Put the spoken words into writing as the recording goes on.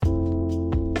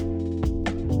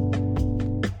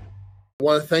I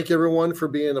want to thank everyone for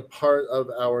being a part of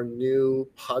our new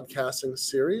podcasting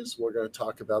series. We're going to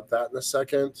talk about that in a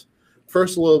second.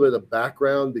 First, a little bit of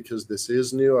background, because this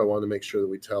is new. I want to make sure that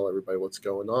we tell everybody what's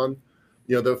going on.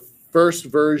 The first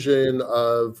version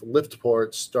of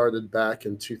LiftPort started back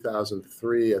in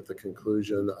 2003 at the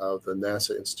conclusion of the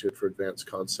NASA Institute for Advanced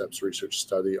Concepts research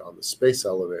study on the space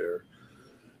elevator.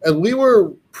 And we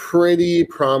were pretty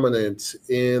prominent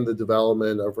in the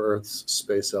development of Earth's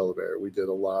space elevator. We did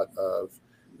a lot of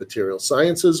material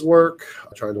sciences work,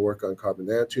 trying to work on carbon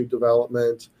nanotube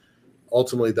development.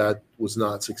 Ultimately, that was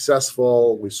not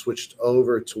successful. We switched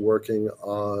over to working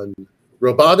on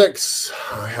robotics.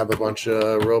 I have a bunch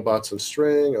of robots and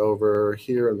string over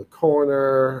here in the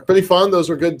corner. Pretty fun. Those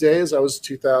were good days. I was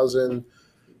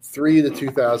 2003 to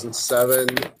 2007.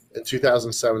 In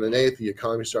 2007 and 8, the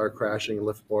economy started crashing and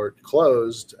LiftPort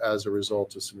closed as a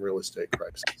result of some real estate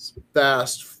crisis.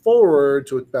 Fast forward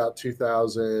to about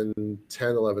 2010,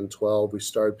 11, 12, we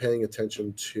started paying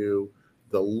attention to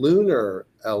the lunar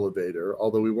elevator,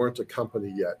 although we weren't a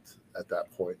company yet at that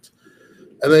point.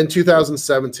 And then in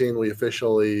 2017, we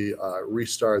officially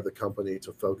restarted the company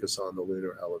to focus on the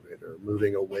lunar elevator,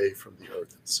 moving away from the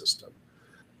Earth system.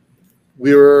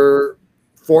 We were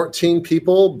 14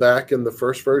 people back in the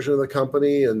first version of the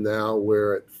company, and now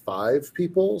we're at 5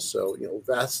 people. So,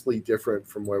 vastly different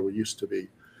from where we used to be.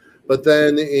 But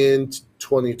then in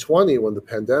 2020, when the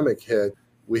pandemic hit,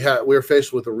 we were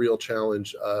faced with a real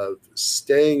challenge of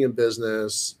staying in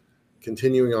business,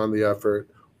 continuing on the effort,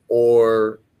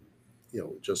 or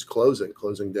just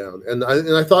closing down. And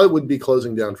I thought it would be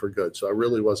closing down for good. So I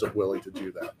really wasn't willing to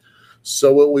do that.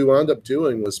 So what we wound up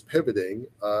doing was pivoting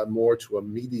more to a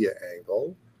media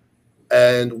angle.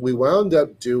 And we wound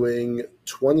up doing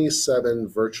 27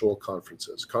 virtual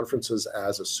conferences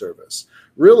as a service.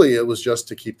 Really, it was just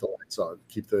to keep the lights on,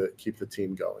 keep the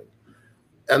team going.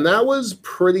 And that was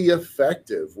pretty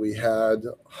effective. We had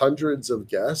hundreds of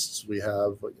guests. We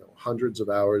have hundreds of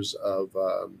hours of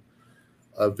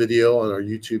video on our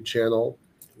YouTube channel.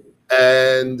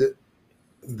 And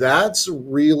that's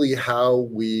really how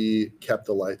we kept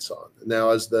the lights on.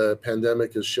 Now, as the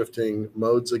pandemic is shifting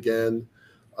modes again,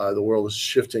 the world is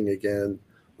shifting again.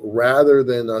 Rather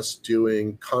than us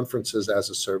doing conferences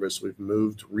as a service, we've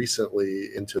moved recently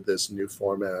into this new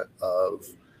format of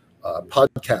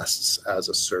podcasts as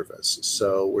a service.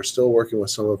 So we're still working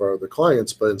with some of our other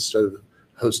clients, but instead of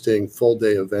hosting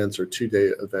full-day events or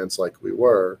 2-day events like we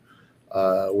were,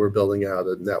 we're building out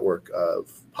a network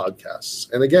of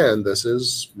podcasts. And again, this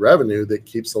is revenue that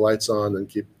keeps the lights on and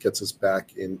gets us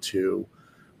back into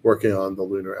working on the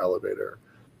lunar elevator.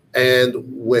 And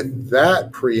with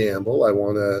that preamble, I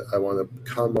want to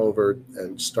come over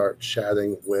and start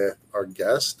chatting with our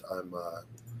guest. I'm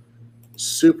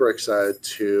super excited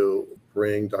to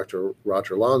bring Dr.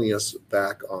 Roger Launius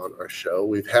back on our show.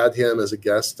 We've had him as a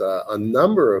guest a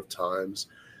number of times.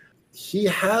 He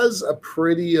has a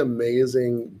pretty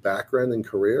amazing background and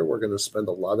career. We're going to spend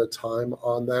a lot of time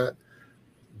on that.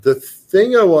 The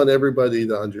thing I want everybody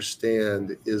to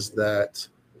understand is that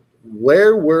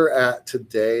where we're at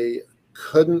today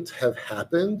couldn't have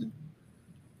happened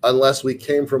unless we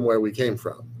came from where we came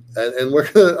from. And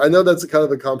we're gonna, I know that's a kind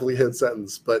of a complicated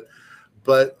sentence, but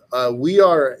we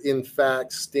are in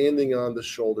fact standing on the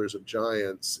shoulders of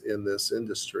giants in this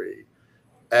industry.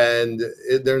 And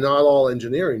they're not all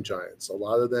engineering giants. A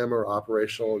lot of them are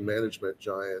operational and management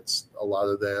giants. A lot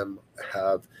of them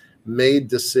have made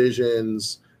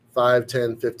decisions 5,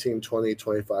 10, 15, 20,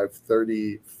 25,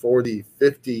 30, 40,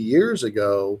 50 years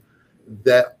ago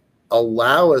that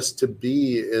allow us to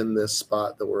be in this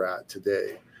spot that we're at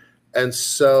today. And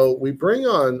so we bring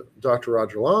on Dr.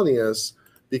 Roger Launius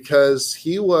because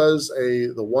he was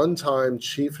the one-time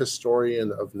chief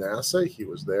historian of NASA. He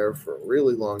was there for a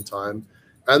really long time.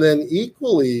 And then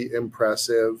equally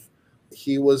impressive,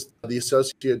 he was the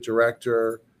associate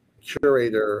director,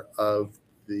 curator of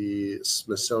the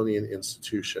Smithsonian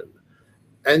Institution.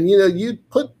 And you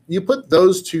put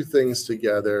those two things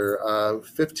together,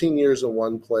 15 years in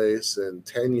one place and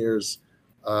 10 years,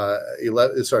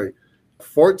 14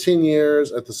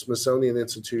 years at the Smithsonian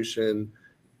Institution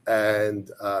and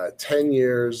 10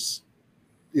 years,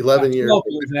 11 years. 12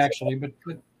 years actually, but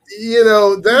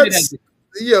that's,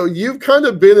 you've kind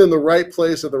of been in the right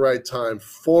place at the right time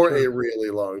for a really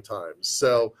long time.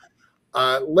 So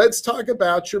let's talk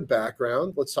about your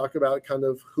background. Let's talk about kind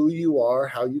of who you are,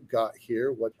 how you got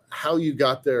here, how you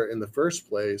got there in the first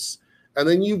place. And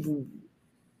then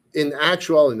in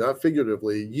actuality, not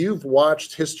figuratively, you've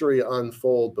watched history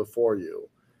unfold before you.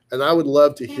 And I would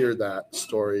love to hear that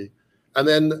story. And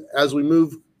then as we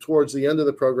move towards the end of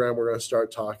the program, we're going to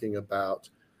start talking about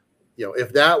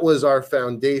if that was our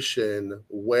foundation,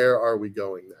 where are we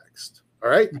going next? All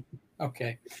right.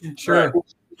 Okay, sure.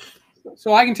 Right.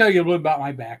 So I can tell you a little about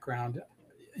my background.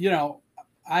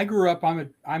 I grew up,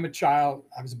 I'm a child.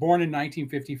 I was born in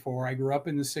 1954. I grew up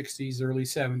in the 60s, early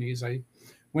 70s. I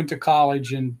went to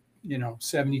college in,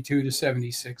 72 to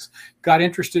 76, got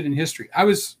interested in history. I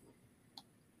was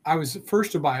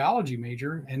first a biology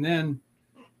major, and then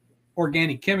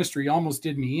organic chemistry almost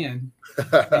did me in.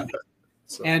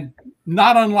 And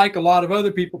not unlike a lot of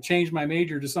other people, changed my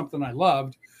major to something I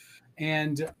loved.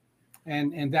 And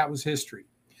that was history.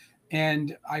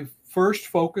 And I first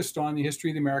focused on the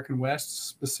history of the American West,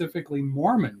 specifically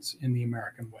Mormons in the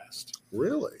American West.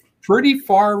 Really? Pretty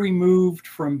far removed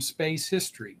from space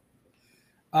history.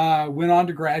 Went on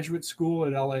to graduate school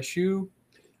at LSU,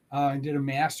 did a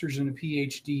master's and a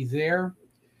PhD there.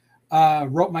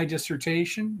 Wrote my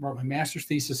master's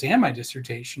thesis and my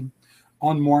dissertation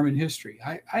on Mormon history.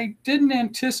 I didn't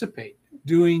anticipate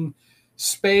doing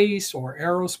space or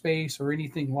aerospace or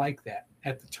anything like that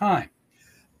at the time.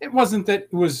 It wasn't that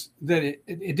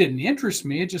it didn't interest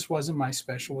me. It just wasn't my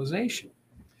specialization.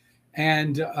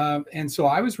 And so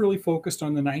I was really focused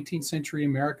on the 19th century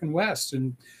American West.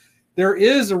 And there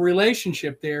is a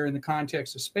relationship there in the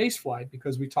context of spaceflight,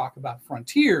 because we talk about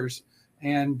frontiers.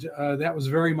 And that was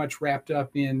very much wrapped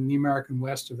up in the American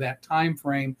West of that time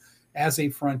frame as a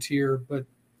frontier. But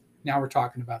now we're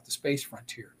talking about the space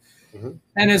frontier. Mm-hmm.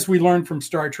 And as we learned from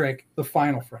Star Trek, the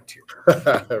final frontier.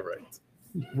 Right.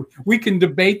 We can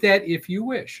debate that if you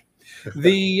wish.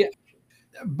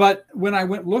 But when I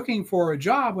went looking for a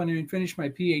job, when I finished my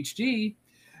PhD,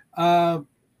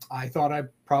 I thought I'd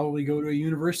probably go to a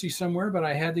university somewhere, but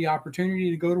I had the opportunity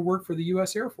to go to work for the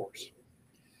U.S. Air Force.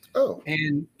 Oh.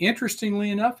 And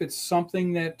interestingly enough, it's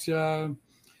something that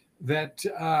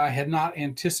I had not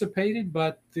anticipated,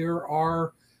 but there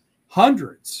are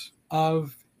hundreds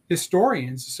of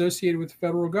historians associated with the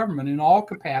federal government in all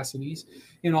capacities,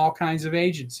 in all kinds of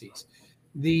agencies.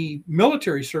 The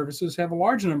military services have a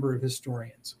large number of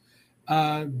historians,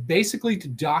 basically to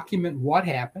document what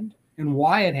happened and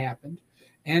why it happened,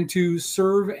 and to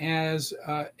serve as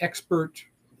expert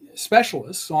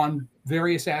specialists on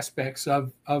various aspects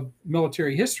of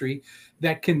military history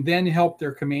that can then help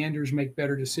their commanders make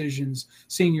better decisions,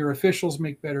 senior officials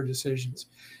make better decisions.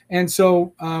 And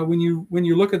so when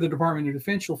you look at the Department of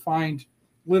Defense, you'll find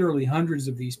literally hundreds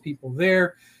of these people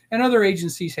there, and other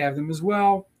agencies have them as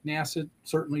well. NASA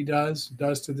certainly does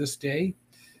to this day.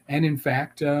 And in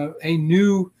fact, a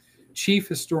new chief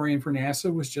historian for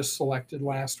NASA was just selected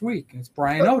last week. It's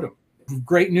Brian Odom.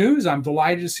 Great news. I'm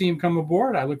delighted to see him come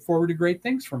aboard. I look forward to great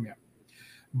things from him.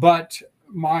 But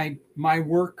my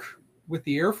work with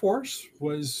the Air Force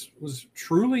was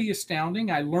truly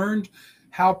astounding. I learned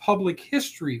how public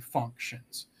history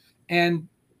functions. And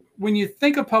when you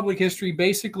think of public history,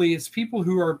 basically it's people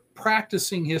who are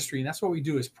practicing history. And that's what we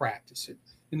do, is practice it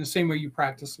in the same way you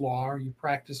practice law or you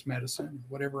practice medicine,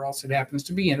 whatever else it happens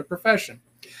to be in a profession.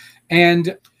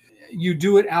 And you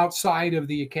do it outside of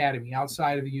the academy,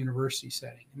 outside of a university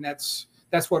setting. And that's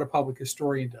what a public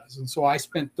historian does. And so I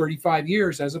spent 35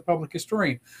 years as a public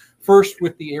historian, first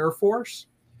with the Air Force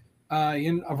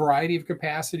in a variety of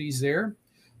capacities there.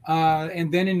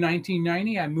 And then in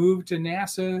 1990, I moved to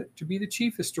NASA to be the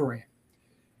chief historian.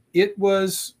 It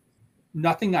was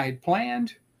nothing I had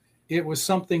planned. It was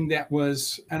something that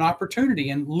was an opportunity.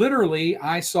 And literally,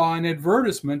 I saw an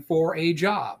advertisement for a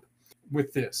job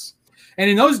with this. And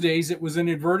in those days, it was an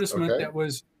advertisement that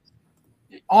was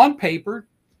on paper,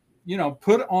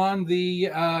 put on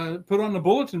the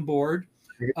bulletin board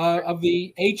of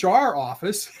the HR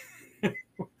office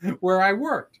where I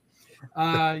worked.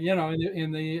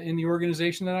 In the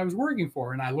organization that I was working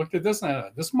for. And I looked at this and I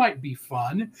thought, this might be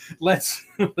fun. Let's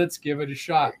give it a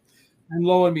shot. And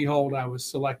lo and behold, I was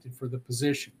selected for the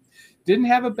position. Didn't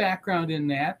have a background in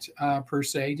that per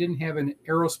se. Didn't have an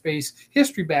aerospace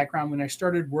history background when I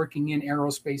started working in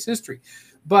aerospace history.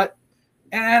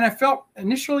 And I felt a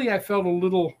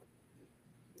little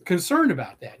concerned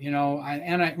about that.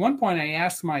 At one point I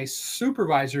asked my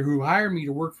supervisor who hired me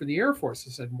to work for the Air Force,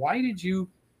 I said, why did you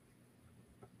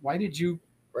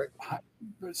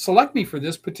select me for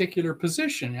this particular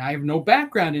position? I have no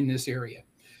background in this area. And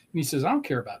he says, I don't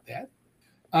care about that.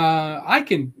 I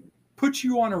can put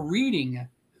you on a reading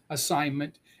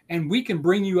assignment and we can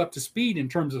bring you up to speed in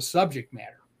terms of subject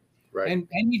matter. Right. And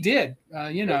he did.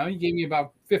 He gave me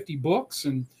about 50 books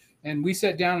and we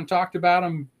sat down and talked about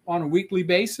them on a weekly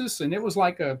basis. And it was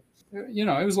like a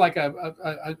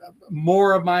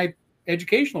more of my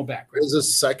educational background. It was a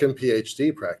second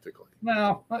PhD practically.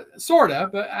 Well, sort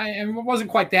of, but it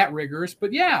wasn't quite that rigorous.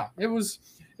 But yeah, it was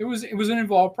it was an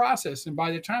involved process. And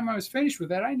by the time I was finished with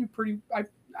that, I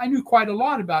knew quite a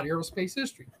lot about aerospace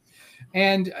history.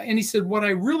 And he said, what I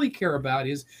really care about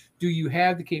is, do you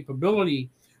have the capability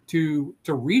to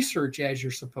research as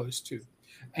you're supposed to,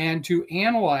 and to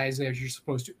analyze as you're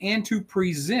supposed to, and to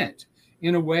present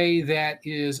in a way that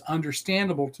is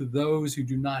understandable to those who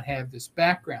do not have this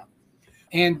background,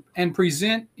 and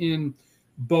present in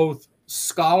both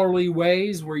scholarly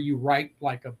ways where you write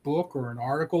like a book or an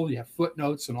article, you have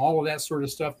footnotes and all of that sort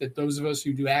of stuff that those of us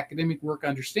who do academic work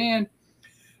understand,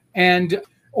 and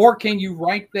or can you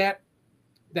write that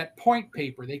point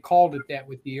paper, they called it that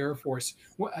with the Air Force,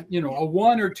 a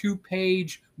 1 or 2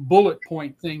 page bullet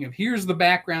point thing of here's the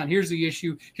background, here's the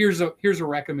issue, here's a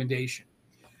recommendation.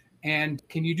 And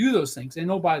can you do those things?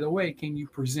 And oh, by the way, can you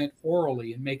present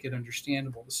orally and make it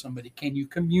understandable to somebody? Can you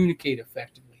communicate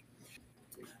effectively?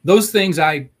 Those things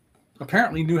I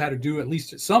apparently knew how to do, at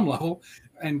least at some level.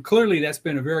 And clearly that's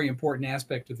been a very important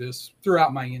aspect of this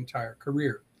throughout my entire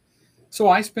career. So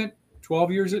I spent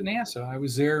 12 years at NASA. I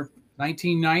was there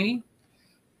 1990,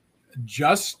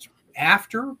 just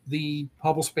after the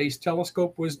Hubble Space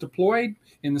Telescope was deployed.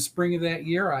 In the spring of that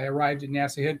year, I arrived at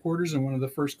NASA headquarters, and one of the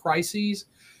first crises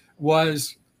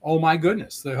was, oh my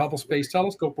goodness, the Hubble Space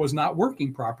Telescope was not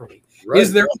working properly. Right.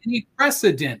 Is there any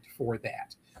precedent for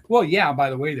that? Well, yeah,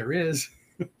 by the way, there is.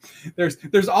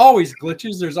 There's always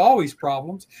glitches, there's always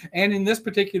problems. And in this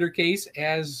particular case,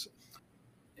 as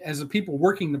the people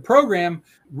working the program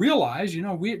realized,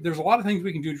 there's a lot of things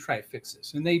we can do to try to fix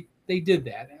this. And they did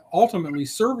that, ultimately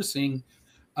servicing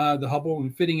the Hubble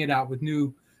and fitting it out with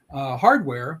new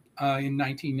hardware in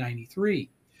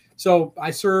 1993. So I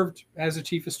served as a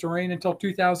chief historian until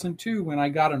 2002, when I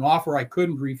got an offer I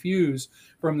couldn't refuse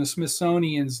from the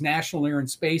Smithsonian's National Air and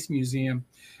Space Museum.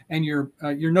 And your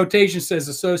notation says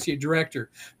associate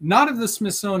director, not of the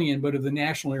Smithsonian, but of the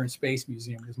National Air and Space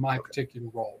Museum is my particular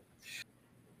role.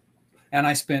 And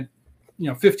I spent,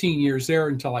 15 years there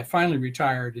until I finally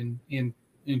retired in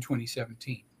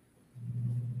 2017.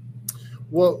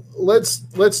 Well,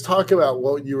 let's talk about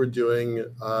what you were doing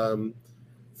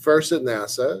first at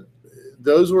NASA.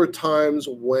 Those were times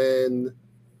when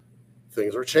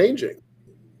things were changing.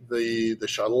 The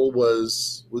shuttle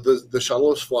was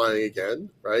flying again,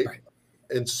 right?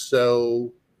 And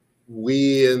so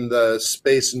we in the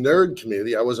space nerd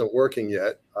community, I wasn't working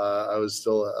yet. I was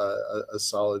still a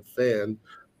solid fan.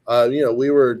 We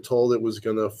were told it was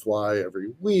going to fly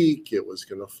every week. It was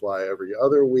going to fly every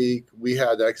other week. We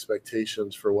had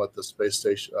expectations for what the space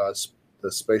station,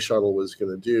 the space shuttle was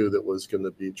going to do that was going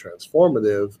to be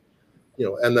transformative.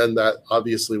 And then that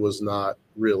obviously was not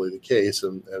really the case.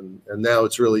 And now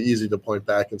it's really easy to point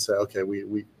back and say, okay,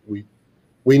 we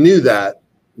knew that.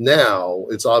 Now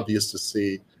it's obvious to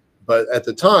see. But at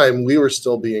the time, we were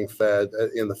still being fed,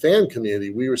 in the fan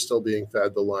community, we were still being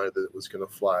fed the line that it was going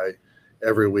to fly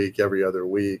every week, every other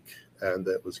week, and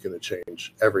that was going to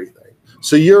change everything.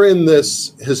 So you're in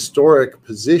this historic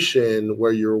position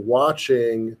where you're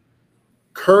watching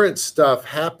current stuff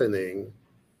happening,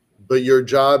 but your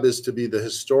job is to be the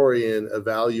historian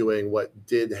evaluating what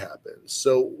did happen.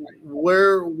 So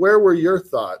where were your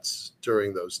thoughts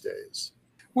during those days?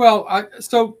 Well,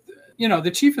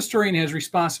 the chief historian has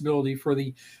responsibility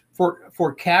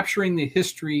for capturing the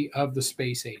history of the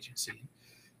space agency.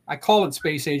 I call it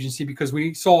space agency because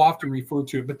we so often refer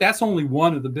to it, but that's only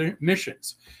one of the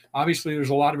missions. Obviously, there's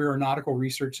a lot of aeronautical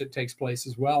research that takes place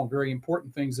as well, very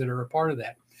important things that are a part of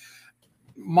that.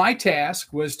 My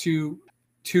task was to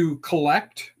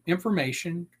collect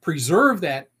information, preserve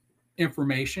that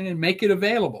information, and make it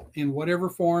available in whatever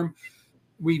form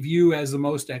we view as the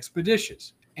most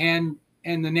expeditious. And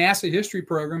the NASA history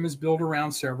program is built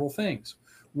around several things.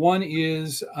 One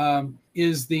is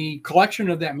the collection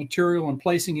of that material and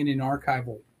placing it in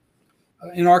archival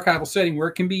setting where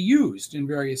it can be used in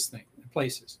various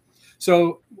places.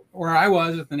 So where I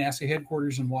was at the NASA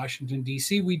headquarters in Washington,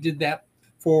 D.C., we did that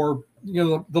for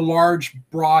the large,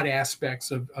 broad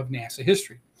aspects of NASA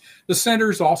history. The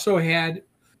centers also had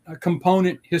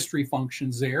component history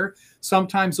functions there.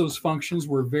 Sometimes those functions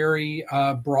were very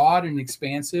broad and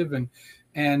expansive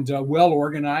and well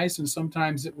organized, and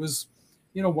sometimes it was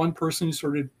one person who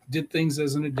sort of did things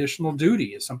as an additional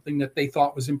duty, as something that they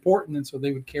thought was important, and so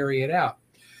they would carry it out.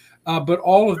 But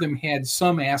all of them had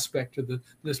some aspect of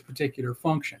this particular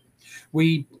function.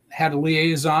 We had a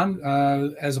liaison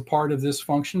as a part of this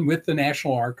function with the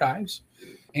National Archives,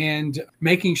 and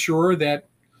making sure that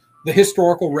the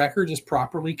historical record is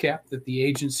properly kept, that the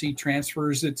agency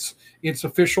transfers its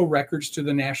official records to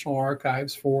the National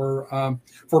Archives for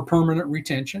permanent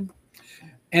retention.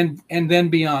 And then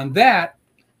beyond that,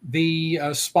 the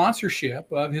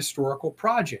sponsorship of historical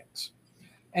projects.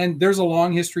 And there's a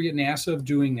long history at NASA of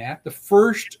doing that. The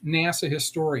first NASA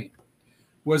historian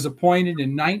was appointed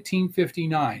in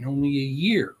 1959, only a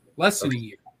year, less than a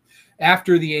year,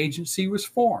 after the agency was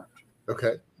formed.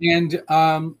 Okay. And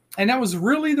that was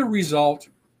really the result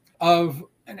of,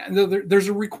 there's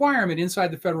a requirement inside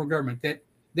the federal government that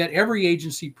every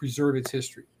agency preserve its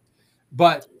history.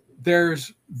 But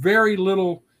there's very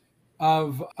little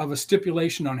of a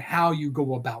stipulation on how you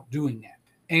go about doing that.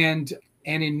 And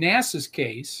in NASA's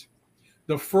case,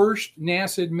 the first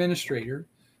NASA administrator,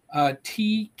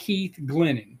 T. Keith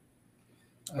Glennon,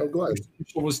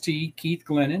 Keith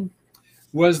Glennon,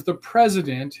 was the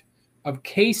president of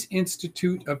Case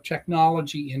Institute of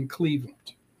Technology in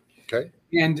Cleveland. Okay.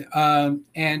 And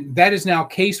that is now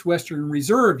Case Western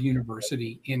Reserve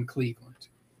University in Cleveland.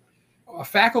 A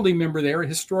faculty member there, a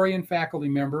historian faculty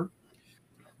member,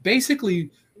 basically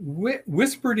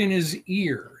whispered in his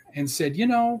ear and said,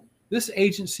 this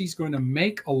agency is going to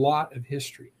make a lot of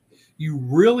history. You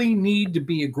really need to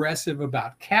be aggressive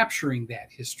about capturing that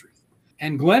history.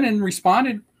 And Glennon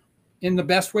responded in the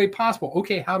best way possible.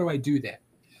 Okay, how do I do that?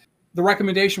 The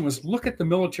recommendation was look at the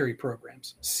military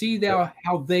programs, see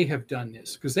how they have done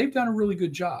this, because they've done a really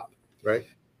good job. Right.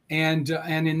 And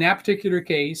in that particular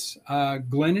case,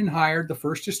 Glennon hired the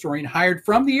first historian, hired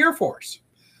from the Air Force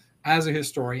as a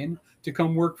historian to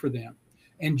come work for them.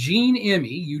 And Eugene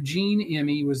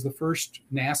Emmy was the first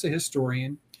NASA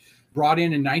historian, brought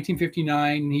in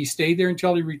 1959. He stayed there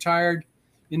until he retired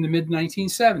in the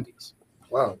mid-1970s.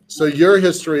 Wow. So your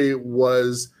history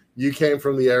was you came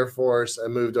from the Air Force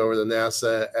and moved over to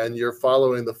NASA, and you're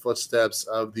following the footsteps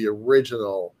of the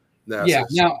original NASA.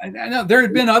 Yeah. Now there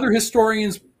had been other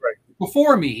historians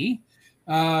before me.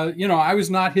 I was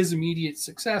not his immediate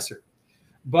successor,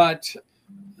 but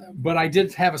I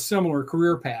did have a similar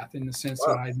career path in the sense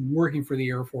that I've been working for the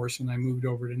Air Force and I moved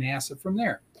over to NASA from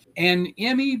there. And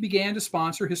Emmy began to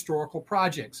sponsor historical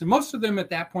projects, and most of them at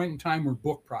that point in time were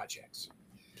book projects.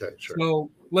 Okay, sure.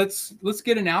 So let's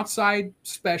get an outside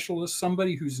specialist,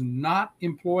 somebody who's not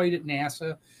employed at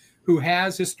NASA, who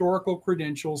has historical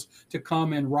credentials, to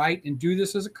come and write and do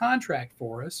this as a contract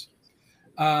for us.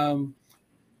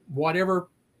 Whatever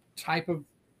type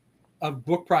of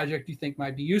book project you think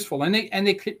might be useful. And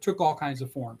they took all kinds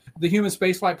of form. The human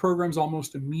spaceflight programs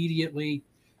almost immediately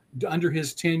under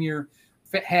his tenure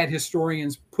had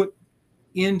historians put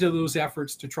into those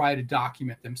efforts to try to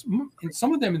document them, and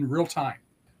some of them in real time.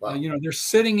 Wow. They're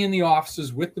sitting in the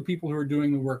offices with the people who are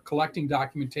doing the work, collecting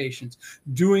documentations,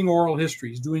 doing oral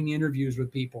histories, doing interviews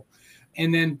with people,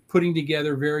 and then putting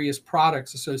together various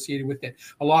products associated with it.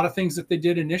 A lot of things that they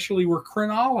did initially were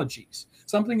chronologies,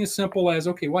 something as simple as,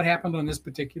 okay, what happened on this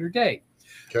particular day?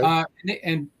 Okay.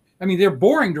 And I mean, they're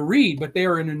boring to read, but they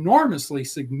are an enormously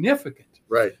significant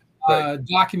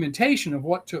documentation of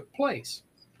what took place.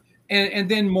 And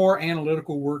then more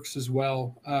analytical works as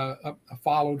well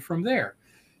followed from there.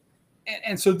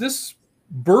 And so this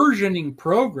burgeoning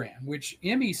program, which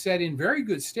Emmy set in very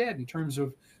good stead in terms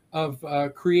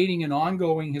of creating an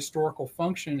ongoing historical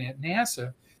function at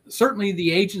NASA, certainly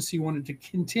the agency wanted to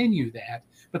continue that,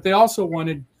 but they also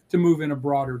wanted to move in a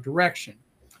broader direction.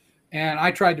 And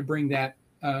I tried to bring that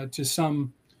to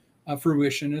some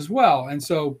fruition as well. And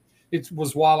so it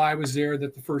was while I was there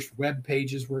that the first web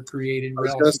pages were created. I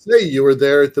was going to say, you were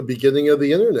there at the beginning of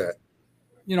the internet.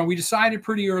 We decided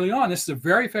pretty early on, this is a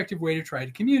very effective way to try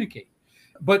to communicate.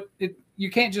 But you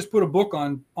can't just put a book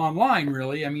online,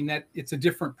 really. I mean, it's a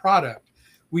different product.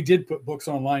 We did put books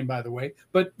online, by the way,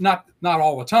 but not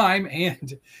all the time.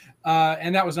 And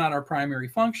that was not our primary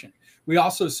function. We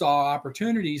also saw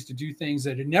opportunities to do things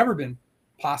that had never been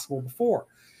possible before.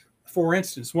 For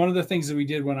instance, one of the things that we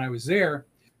did when I was there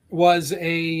was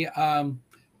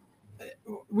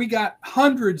we got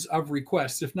hundreds of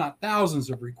requests, if not thousands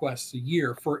of requests a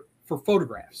year for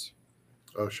photographs.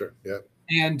 Oh, sure. Yeah.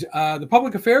 And the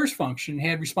public affairs function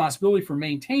had responsibility for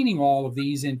maintaining all of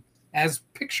these as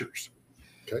pictures.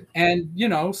 Okay. And,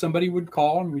 somebody would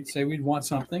call and we'd say we'd want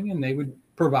something and they would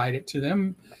provide it to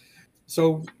them.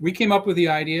 So we came up with the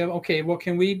idea of, okay, well,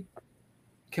 can we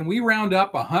round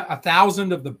up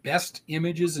 1,000 of the best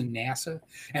images in NASA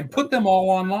and put them all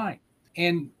online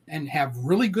and have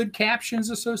really good captions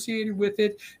associated with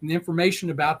it and the information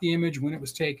about the image, when it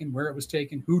was taken, where it was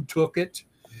taken, who took it,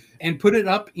 and put it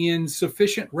up in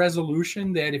sufficient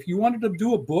resolution that if you wanted to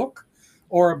do a book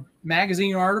or a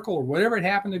magazine article or whatever it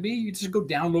happened to be, you just go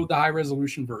download the high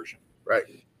resolution version. Right.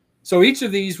 So each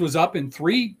of these was up in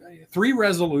three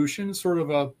resolutions, sort of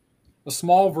a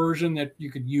small version that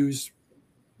you could use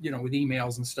with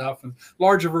emails and stuff, and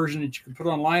larger version that you can put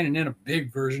online, and then a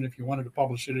big version if you wanted to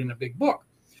publish it in a big book.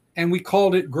 And we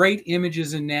called it Great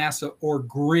Images in NASA, or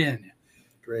GRIN.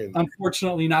 Green.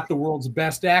 Unfortunately, not the world's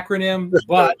best acronym,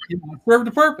 but it served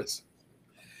a purpose.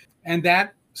 And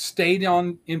that stayed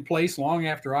in place long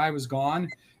after I was gone,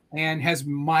 and has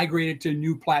migrated to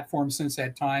new platforms since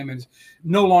that time, and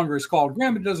no longer is called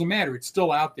GRIN, but it doesn't matter. It's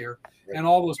still out there, and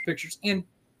all those pictures. And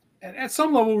at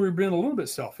some level, we've been a little bit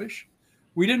selfish.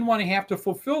 We didn't want to have to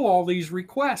fulfill all these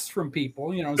requests from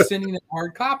people, sending them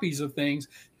hard copies of things.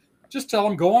 Just tell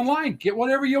them, go online, get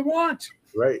whatever you want.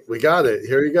 Right. We got it.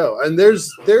 Here you go. And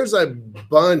there's a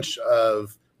bunch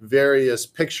of various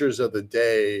pictures of the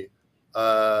day.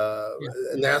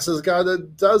 NASA's got a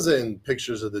dozen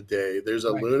pictures of the day. There's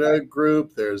a Luna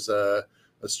group. There's a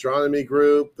astronomy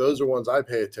group. Those are ones I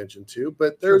pay attention to,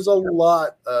 but there's a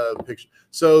lot of pictures.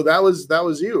 So that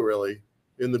was you really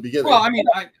in the beginning. Well, I mean,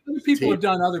 other people have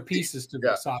done other pieces to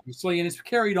this, obviously, and it's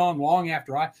carried on long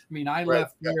after I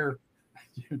left there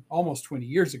almost 20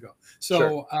 years ago.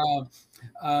 So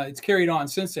it's carried on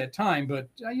since that time. But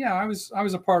I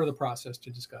was a part of the process to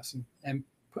discuss and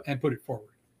put it forward.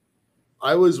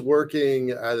 I was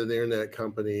working at an internet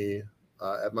company,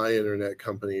 at my internet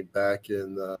company back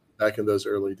in those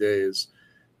early days.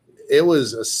 It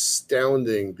was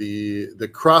astounding, the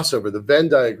crossover, the Venn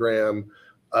diagram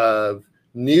of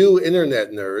new internet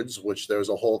nerds, which there's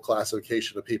a whole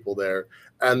classification of people there,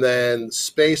 and then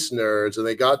space nerds, and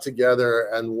they got together.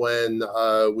 And when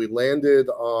we landed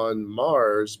on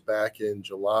Mars back in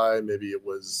July, maybe it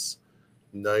was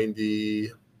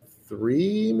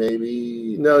 93,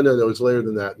 maybe no, it was later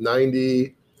than that,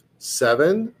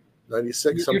 97,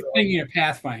 96. You're thinking of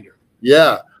Pathfinder.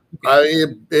 Yeah.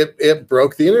 It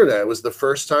broke the internet. It was the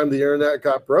first time the internet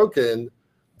got broken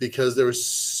because there was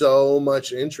so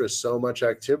much interest, so much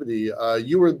activity.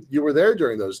 You were there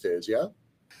during those days, yeah?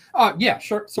 Yeah,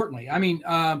 sure, certainly. I mean,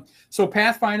 so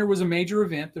Pathfinder was a major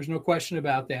event. There's no question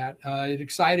about that. It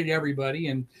excited everybody,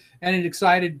 and it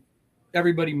excited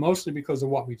everybody mostly because of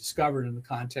what we discovered in the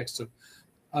context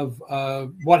of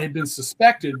what had been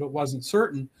suspected but wasn't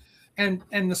certain. And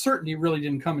the certainty really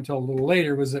didn't come until a little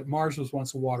later, was that Mars was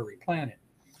once a watery planet.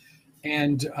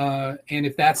 And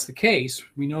if that's the case,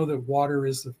 we know that water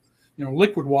is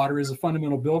liquid water is a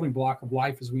fundamental building block of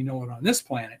life as we know it on this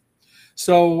planet.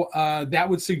 So that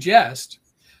would suggest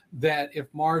that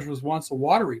if Mars was once a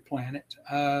watery planet,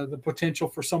 the potential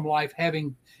for some life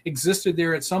having existed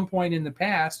there at some point in the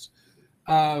past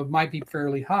might be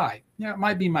fairly high. It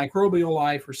might be microbial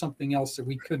life or something else that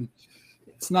we couldn't.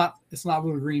 It's not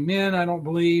little green men, I don't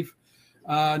believe.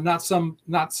 Not some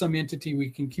entity we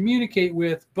can communicate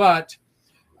with, but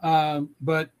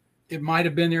it might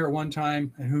have been there at one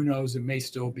time, and who knows, it may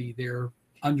still be there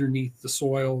underneath the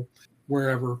soil,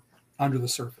 wherever under the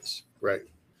surface. Right.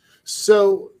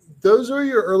 So those are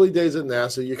your early days at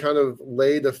NASA. You kind of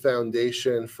laid a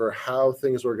foundation for how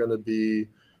things were going to be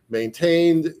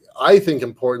maintained. I think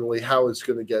importantly, how it's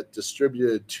going to get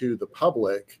distributed to the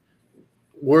public.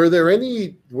 Were there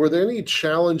any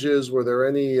challenges? Were there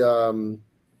any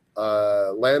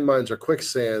landmines or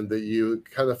quicksand that you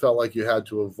kind of felt like you had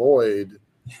to avoid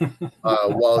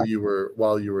while you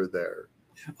were there?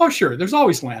 Oh, sure. There's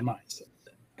always landmines.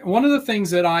 One of the things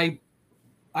that I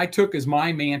took as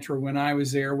my mantra when I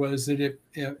was there was that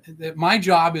that my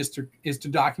job is to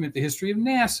document the history of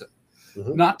NASA,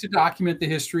 not to document the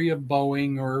history of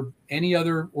Boeing or any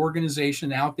other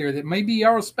organization out there that may be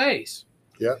aerospace.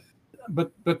 Yeah.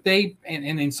 But they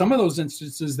and in some of those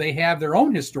instances they have their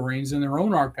own historians and their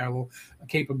own archival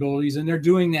capabilities, and they're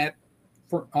doing that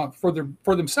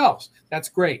for themselves. That's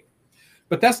great,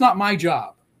 but that's not my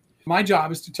job. My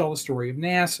job is to tell the story of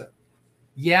NASA.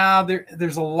 Yeah,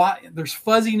 there's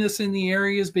fuzziness in the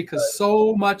areas because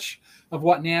so much of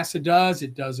what NASA does,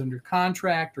 it does under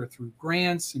contract or through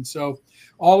grants, and so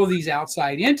all of these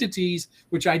outside entities,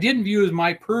 which I didn't view as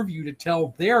my purview to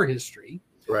tell their history,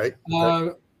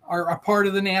 are a part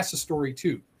of the NASA story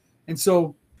too. And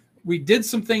so we did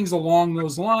some things along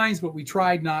those lines, but we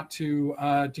tried not to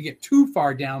get too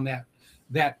far down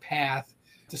that path,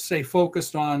 to stay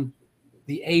focused on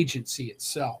the agency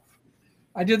itself.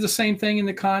 I did the same thing in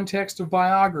the context of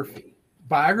biography.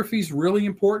 Biography is really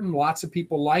important. Lots of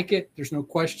people like it. There's no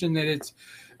question that it's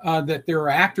that there are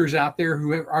actors out there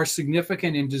who are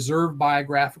significant and deserve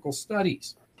biographical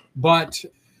studies. But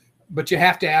you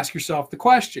have to ask yourself the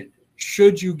question: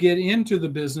 should you get into the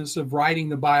business of writing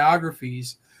the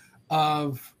biographies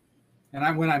of,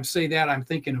 and when I say that, I'm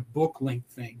thinking of book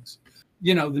length things,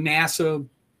 the NASA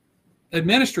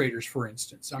administrators, for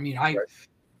instance. I mean,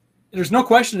 there's no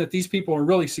question that these people are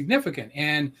really significant,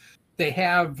 and they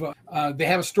have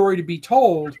a story to be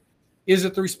told, is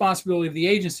it the responsibility of the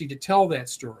agency to tell that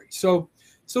story? So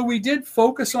we did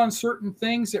focus on certain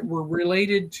things that were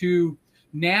related to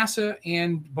NASA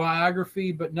and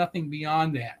biography, but nothing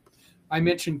beyond that. I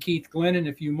mentioned Keith Glennon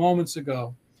a few moments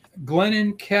ago.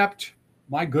 Glennon kept,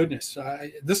 my goodness,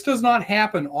 this does not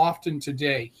happen often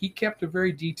today. He kept a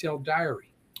very detailed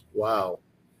diary. Wow.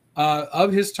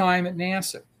 Of his time at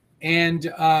NASA.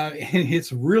 And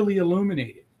it's really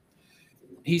illuminating.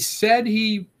 He said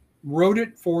he wrote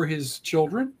it for his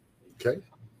children. Okay.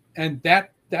 And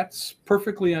that's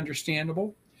perfectly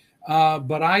understandable.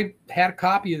 But I had a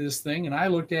copy of this thing, and I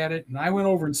looked at it, and I went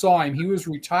over and saw him. He was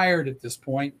retired at this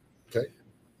point. Okay.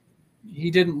 He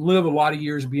didn't live a lot of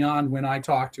years beyond when I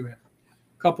talked to him.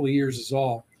 A couple of years is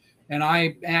all. And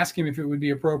I asked him if it would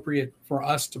be appropriate for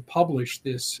us to publish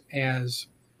this as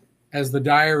the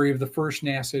diary of the first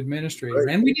NASA administrator.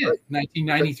 Right. And we did,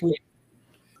 1993.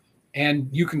 And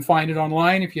you can find it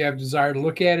online if you have a desire to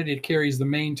look at it. It carries the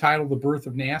main title, The Birth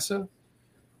of NASA.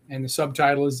 And the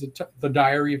subtitle is The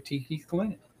Diary of T. Keith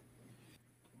Glennon.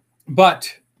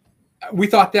 But we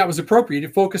thought that was appropriate.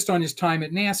 It focused on his time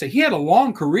at NASA. He had a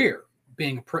long career,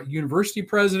 being a university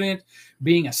president,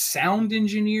 being a sound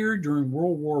engineer during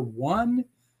World War I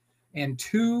and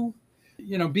II,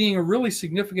 being a really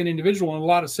significant individual in a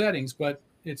lot of settings, but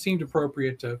it seemed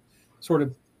appropriate to sort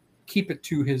of keep it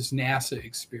to his NASA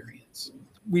experience.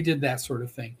 We did that sort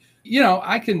of thing.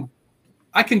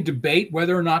 I can debate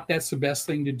whether or not that's the best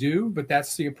thing to do, but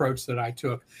that's the approach that I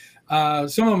took.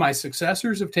 Some of my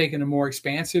successors have taken a more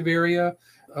expansive area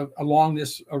along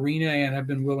this arena and have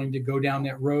been willing to go down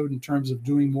that road in terms of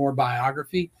doing more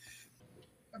biography.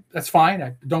 That's fine.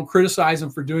 I don't criticize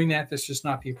them for doing that. That's just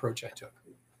not the approach I took.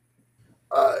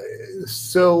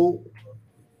 So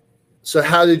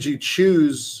how did you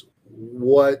choose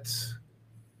what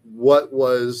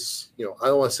was, I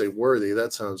don't want to say worthy,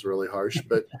 that sounds really harsh,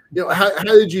 but how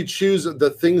did you choose the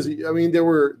things? I mean, there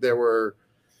were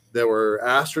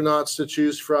astronauts to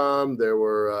choose from. There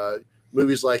were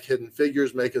movies like Hidden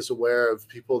Figures make us aware of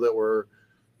people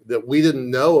that we didn't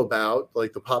know about,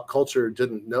 like the pop culture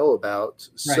didn't know about.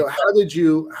 Right. So how did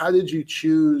you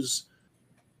choose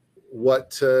how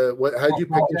did you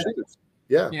pick and choose?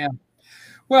 Yeah.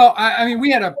 Well, I mean,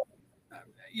 we had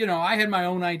I had my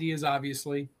own ideas,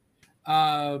 obviously.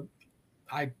 I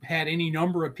had any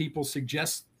number of people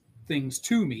suggest things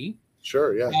to me.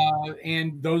 Sure, yeah.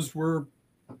 And those were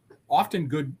often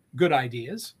good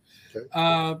ideas.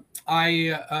 Okay.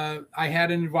 I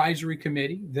had an advisory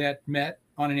committee that met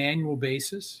on an annual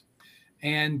basis,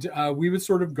 and we would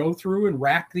sort of go through and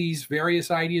rack these various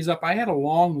ideas up. I had a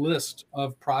long list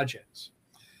of projects,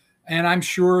 and I'm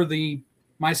sure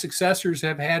my successors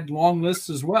have had long lists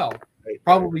as well.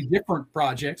 Probably different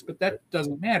projects, but that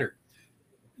doesn't matter.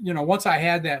 Once I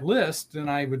had that list, then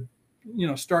I would,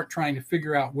 start trying to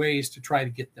figure out ways to try to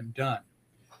get them done.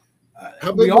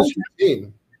 How big was your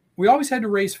team? We always had to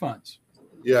raise funds.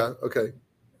 Yeah. Okay.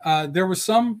 There was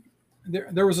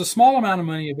a small amount of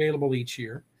money available each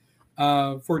year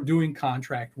for doing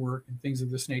contract work and things of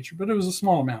this nature, but it was a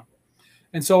small amount.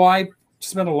 And so I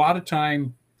spent a lot of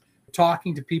time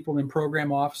talking to people in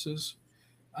program offices,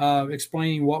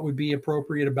 explaining what would be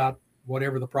appropriate about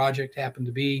whatever the project happened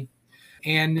to be.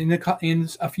 And in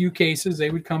a few cases, they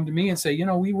would come to me and say,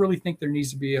 we really think there needs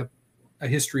to be a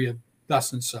history of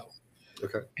thus and so.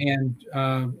 Okay.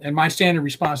 And my standard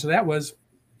response to that was,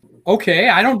 okay,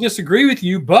 I don't disagree with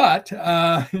you, but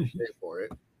pay for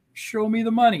it. Show me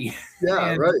the money.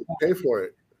 Yeah, right. Pay for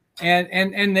it.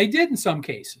 And they did in some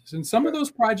cases. And some of those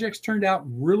projects turned out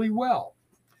really well.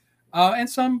 And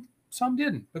some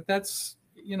didn't, but that's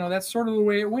sort of the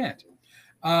way it went.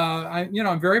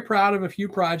 I'm very proud of a few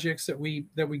projects that we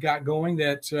got going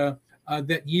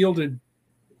that yielded,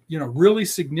 really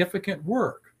significant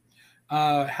work.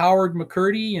 Howard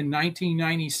McCurdy in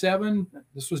 1997,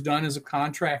 this was done as a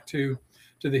contract to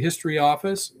the History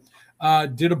Office,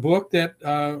 did a book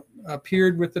that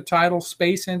appeared with the title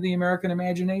Space and the American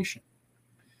Imagination.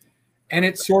 And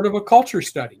it's sort of a culture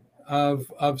study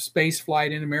of space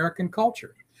flight in American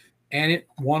culture. And it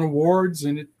won awards,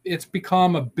 and it's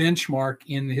become a benchmark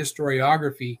in the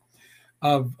historiography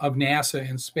of NASA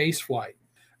and space flight.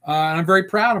 And I'm very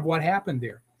proud of what happened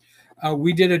there.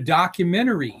 We did a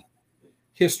documentary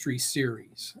history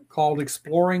series called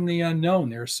Exploring the Unknown.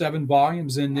 There are 7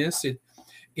 volumes in this.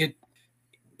 It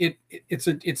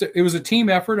was a team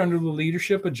effort under the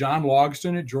leadership of John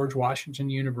Logsdon at George Washington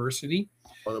University.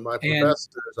 One of my professors.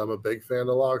 I'm a big fan of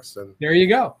Logsdon. There you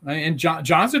go. And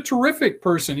John's a terrific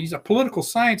person. He's a political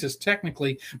scientist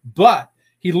technically, but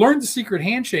he learned the secret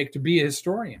handshake to be a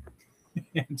historian.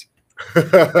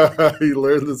 He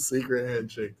learned the secret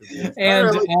handshake.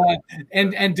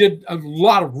 and and did a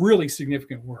lot of really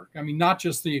significant work. I mean, not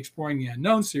just the Exploring the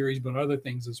Unknown series, but other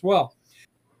things as well.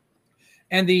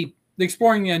 And the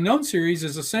Exploring the Unknown series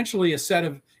is essentially a set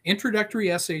of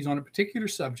introductory essays on a particular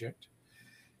subject.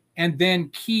 And then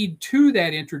keyed to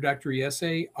that introductory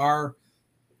essay are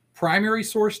primary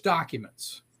source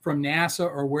documents from NASA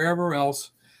or wherever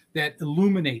else that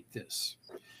illuminate this.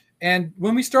 And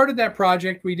when we started that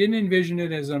project, we didn't envision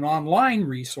it as an online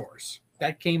resource.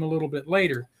 That came a little bit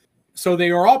later. So they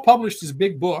are all published as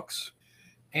big books,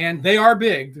 and they are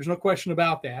big. There's no question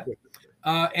about that.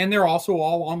 And they're also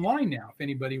all online now if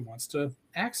anybody wants to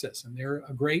access them. They're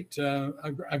a great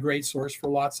source for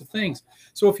lots of things.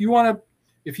 So if you want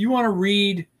to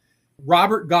read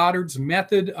Robert Goddard's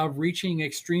method of reaching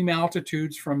extreme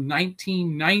altitudes from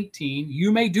 1919,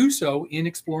 you may do so in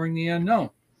Exploring the Unknown.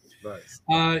 Nice.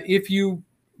 If you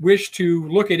wish to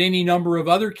look at any number of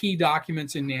other key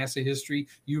documents in NASA history,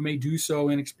 you may do so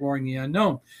in Exploring the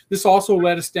Unknown. This also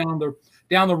led us down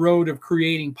the road of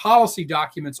creating policy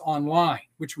documents online,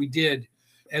 which we did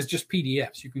as just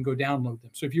PDFs. You can go download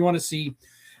them. So if you want to see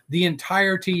the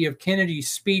entirety of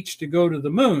Kennedy's speech to go to the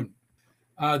moon,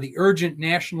 the urgent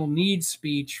national needs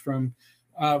speech from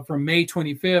May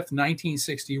 25th,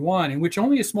 1961, in which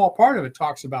only a small part of it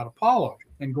talks about Apollo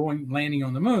and landing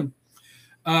on the moon,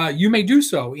 you may do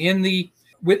so in the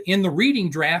reading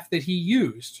draft that he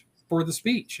used for the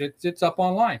speech. It's up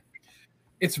online.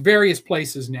 It's various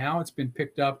places now. It's been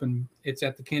picked up and it's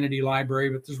at the Kennedy Library,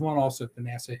 but there's one also at the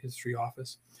NASA History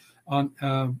Office on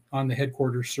the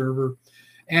headquarters server.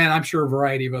 And I'm sure a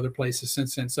variety of other places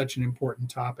since it's such an important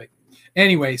topic.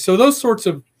 Anyway, so those sorts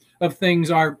of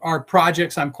things are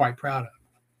projects I'm quite proud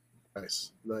of.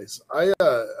 Nice, nice. I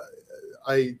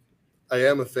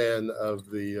am a fan of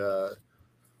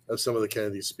of some of the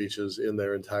Kennedy speeches in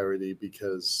their entirety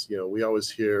because we always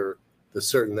hear the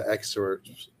certain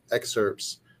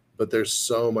excerpts, but there's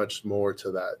so much more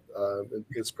to that.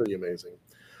 It's pretty amazing.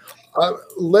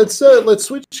 Let's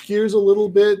switch gears a little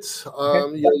bit.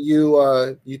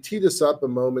 You teed us up a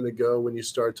moment ago when you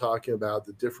started talking about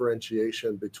the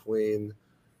differentiation between,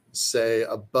 say,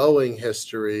 a Boeing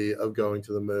history of going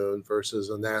to the moon versus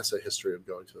a NASA history of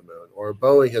going to the moon, or a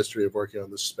Boeing history of working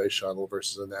on the space shuttle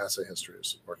versus a NASA history of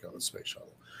working on the space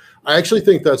shuttle. I actually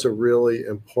think that's a really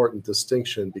important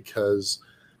distinction because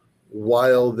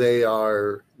while they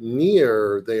are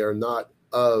near, they are not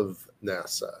of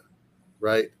NASA.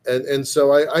 Right. And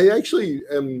so I actually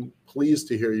am pleased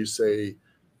to hear you say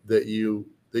that you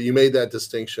made that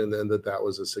distinction and that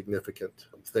was a significant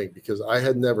thing, because I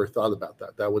had never thought about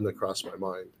that. That wouldn't have crossed my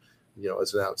mind,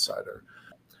 as an outsider.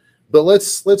 But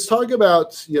let's talk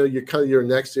about, your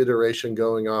next iteration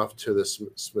going off to the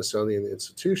Smithsonian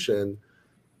Institution,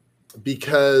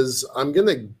 because I'm going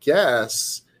to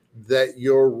guess that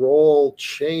your role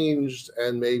changed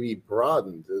and maybe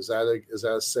broadened. Is that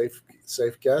a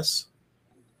safe guess?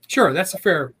 Sure, that's a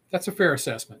fair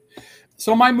assessment.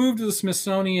 So my move to the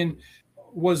Smithsonian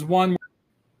was one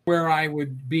where I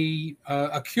would be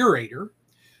a curator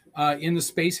in the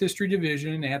Space History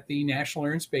Division at the National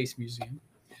Air and Space Museum.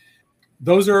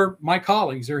 Those are my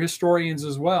colleagues; they're historians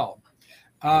as well.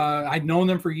 I'd known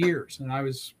them for years, and I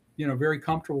was, very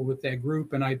comfortable with that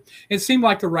group. And it seemed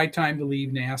like the right time to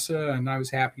leave NASA, and I was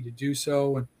happy to do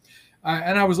so.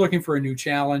 And I was looking for a new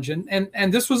challenge, and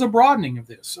this was a broadening of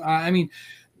this.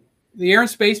 The Air and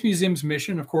Space Museum's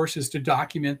mission, of course, is to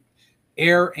document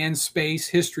air and space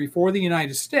history for the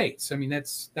United States. I mean,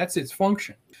 that's its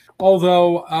function.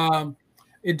 Although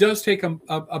it does take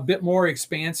a bit more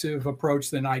expansive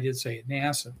approach than I did, say, at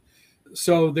NASA.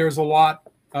 So there's a lot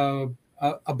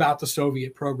about the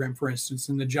Soviet program, for instance,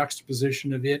 and the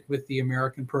juxtaposition of it with the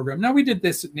American program. Now, we did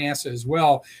this at NASA as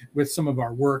well with some of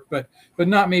our work, but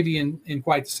not maybe in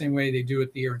quite the same way they do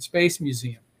at the Air and Space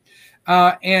Museum.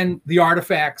 And the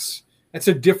artifacts, that's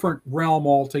a different realm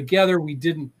altogether. We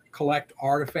didn't collect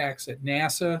artifacts at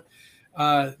NASA.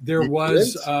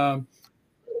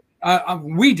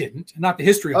 We didn't, not the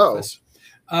history office.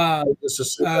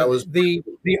 The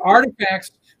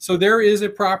artifacts. So there is a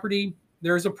property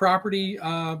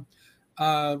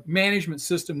management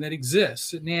system that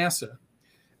exists at NASA,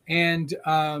 and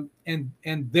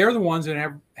they're the ones that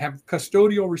have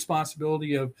custodial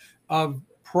responsibility of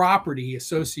property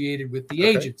associated with the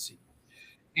agency,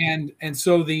 and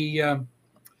so the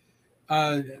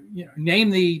name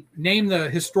the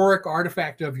historic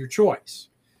artifact of your choice,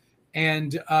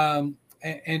 and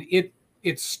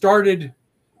it started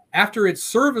after its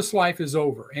service life is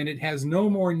over and it has no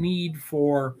more need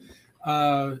for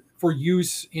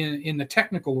use in the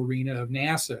technical arena of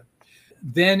NASA.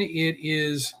 Then it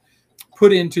is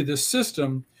put into the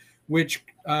system, which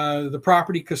the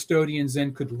property custodians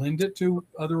then could lend it to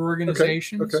other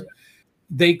organizations. Okay.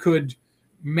 They could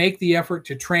make the effort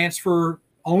to transfer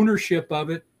ownership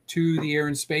of it to the Air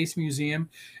and Space Museum.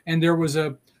 And there was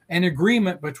an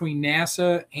agreement between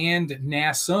NASA and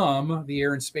NASM, the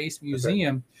Air and Space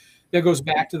Museum, that goes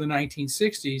back to the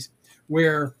 1960s,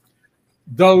 where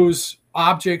those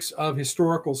objects of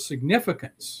historical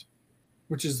significance,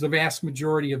 which is the vast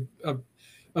majority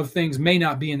of things may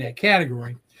not be in that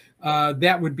category,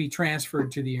 that would be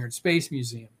transferred to the Air and Space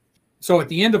Museum. So at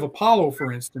the end of Apollo,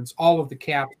 for instance, all of the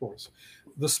capsules,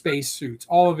 the spacesuits,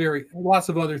 lots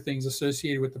of other things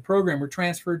associated with the program were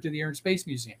transferred to the Air and Space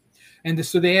Museum. And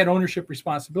so they had ownership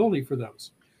responsibility for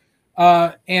those.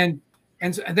 And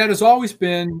that has always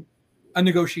been a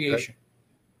negotiation.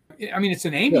 I mean, it's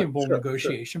an amiable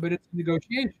negotiation, but it's a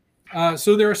negotiation.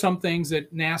 So there are some things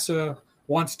that NASA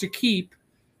wants to keep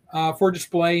for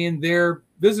display in their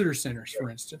visitor centers, for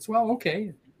instance. Well,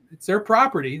 okay, it's their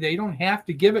property. They don't have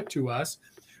to give it to us.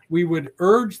 We would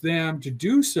urge them to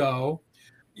do so.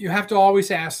 You have to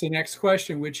always ask the next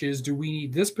question, which is, do we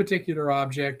need this particular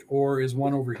object, or is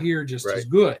one over here just as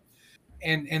good?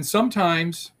 And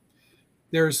sometimes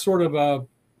there's sort of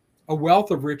a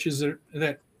wealth of riches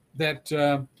that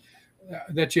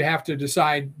you have to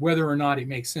decide whether or not it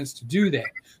makes sense to do that.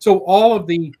 So all of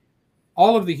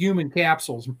the human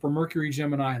capsules for Mercury,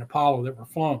 Gemini, and Apollo that were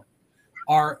flown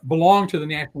belong to the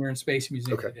National Air and Space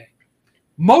Museum today.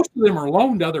 Most of them are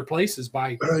loaned to other places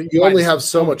by. You only have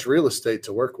so much real estate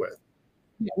to work with.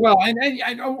 Well, and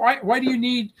I know why do you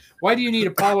need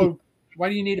Apollo? Why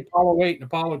do you need Apollo 8 and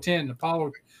Apollo 10 and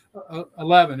Apollo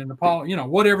 11 and Apollo,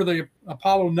 whatever the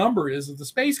Apollo number is of the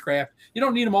spacecraft? You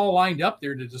don't need them all lined up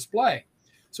there to display.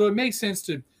 So it makes sense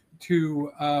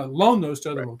to loan those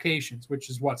to other locations,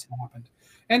 which is what's happened.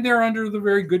 And they're under the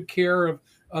very good care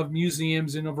of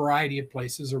museums in a variety of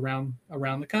places around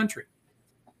the country.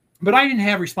 But I didn't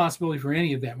have responsibility for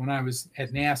any of that when I was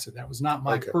at NASA. That was not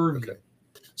my purview.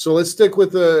 So let's stick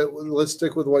with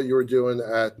what you were doing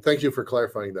at. Thank you for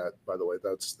clarifying that, by the way.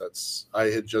 That's I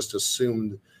had just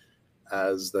assumed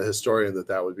as the historian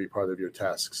that would be part of your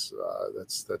tasks.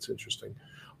 That's interesting.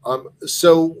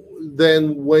 So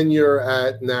then when you're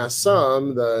at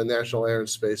NASM, the National Air and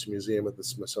Space Museum at the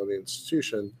Smithsonian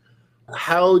Institution,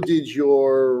 how did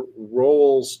your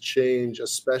roles change,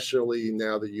 especially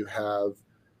now that you have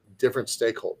different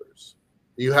stakeholders?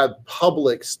 You had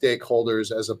public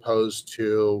stakeholders as opposed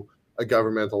to a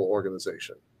governmental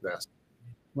organization, NASA.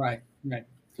 Right.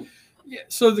 Yeah,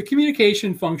 so the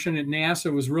communication function at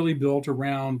NASA was really built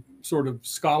around sort of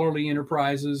scholarly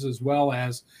enterprises, as well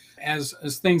as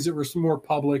things that were more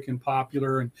public and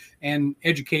popular and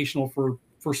educational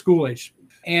for school age.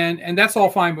 And that's all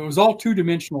fine, but it was all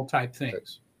two-dimensional type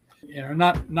things,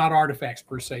 not artifacts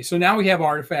per se. So now we have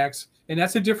artifacts, and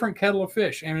that's a different kettle of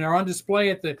fish. I mean, they're on display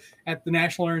at the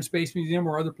National Air and Space Museum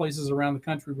or other places around the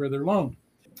country where they're loaned.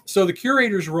 So the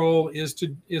curator's role is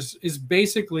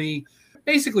basically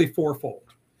fourfold.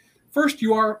 First,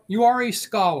 you are a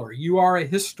scholar, you are a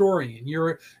historian.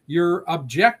 Your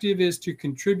objective is to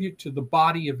contribute to the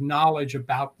body of knowledge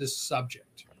about this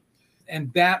subject.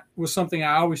 And that was something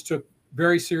I always took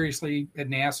very seriously at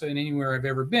NASA and anywhere I've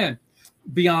ever been.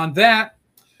 Beyond that,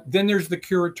 then there's the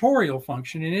curatorial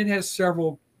function, and it has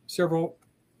several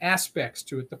aspects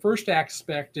to it. The first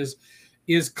aspect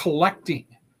is collecting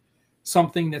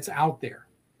something that's out there.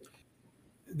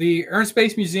 The Air and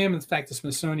Space Museum, in fact, the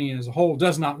Smithsonian as a whole,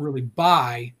 does not really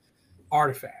buy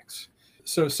artifacts.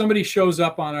 So if somebody shows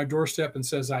up on our doorstep and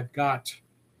says, I've got,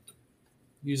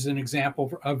 use an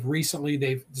example of recently,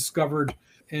 they've discovered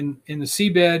in the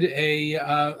seabed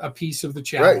a piece of the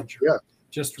Challenger. Right, yeah.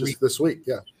 Just this week,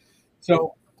 yeah.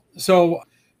 So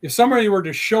if somebody were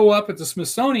to show up at the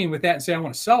Smithsonian with that and say, I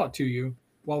want to sell it to you,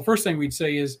 well, the first thing we'd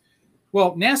say is,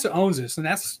 well, NASA owns this, and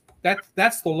that's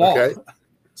the law. Okay.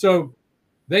 So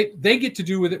they get to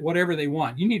do with it whatever they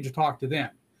want. You need to talk to them.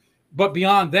 But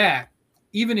beyond that,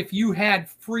 even if you had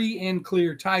free and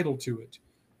clear title to it,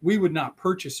 we would not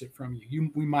purchase it from you.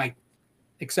 We might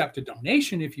accept a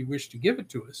donation if you wish to give it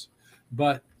to us,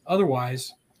 but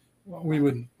otherwise, we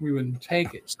wouldn't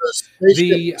take it. So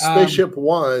Spaceship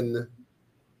One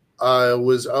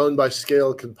was owned by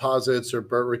Scale Composites or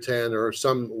Burt Rutan or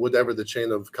whatever the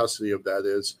chain of custody of that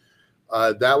is.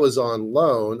 That was on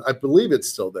loan. I believe it's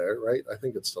still there, right? I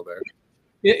think it's still there.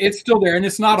 It's still there, and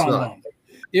it's not on loan.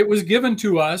 It was given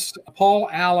to us. Paul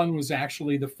Allen was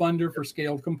actually the funder for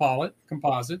Scaled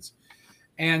Composites.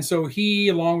 And so he,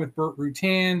 along with Burt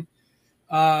Rutan,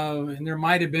 and there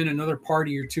might have been another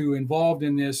party or two involved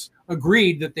in this,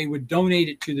 agreed that they would donate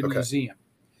it to the museum.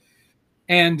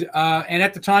 And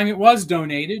at the time it was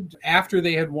donated, after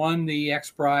they had won the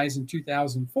X Prize in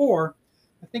 2004,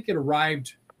 I think it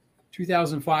arrived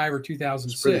 2005 or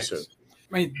 2006. I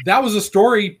mean, that was a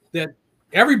story that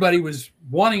everybody was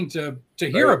wanting to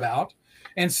hear about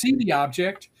and see the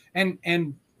object.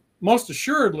 And most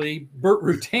assuredly, Burt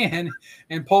Rutan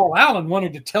and Paul Allen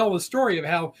wanted to tell the story of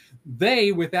how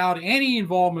they, without any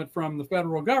involvement from the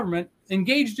federal government,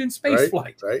 engaged in space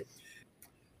flight.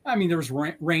 I mean, there was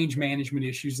range management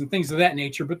issues and things of that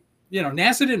nature, but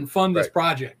NASA didn't fund this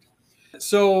project.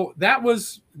 So that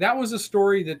was a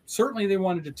story that certainly they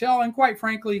wanted to tell, and quite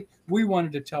frankly, we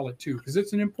wanted to tell it too, because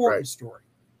it's an important story.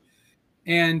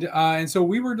 And so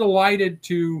we were delighted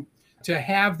to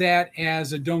have that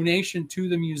as a donation to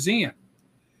the museum.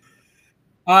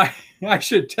 I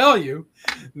should tell you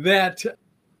that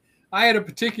I had a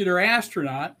particular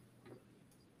astronaut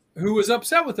who was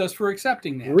upset with us for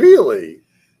accepting that. Really?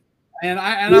 And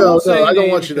I won't say I don't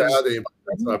want you to add anybody.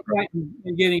 That's not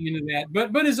getting into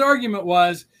that. But his argument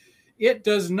was, it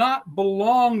does not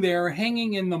belong there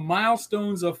hanging in the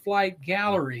Milestones of Flight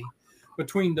gallery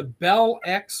between the Bell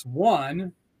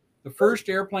X-1, the first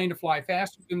airplane to fly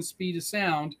faster than the speed of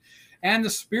sound, and the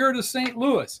Spirit of St.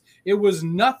 Louis. It was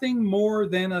nothing more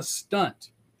than a stunt.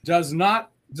 Does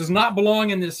not belong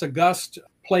in this august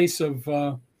place of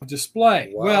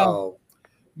display. Wow. Well,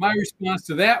 my response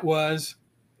to that was,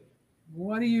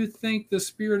 what do you think the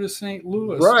Spirit of St.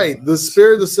 Louis was? The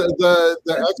Spirit of the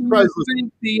X Prize was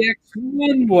the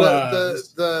X-1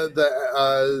 was.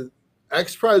 The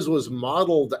X Prize was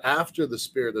modeled after the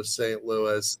Spirit of St.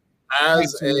 Louis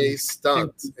as a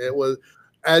stunt. It was,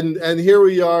 and here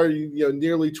we are,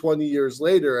 nearly 20 years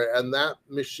later, and that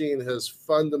machine has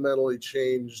fundamentally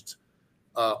changed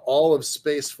all of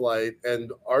space flight and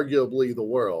arguably the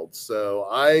world. So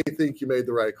I think you made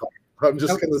the right call. I'm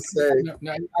just going to say.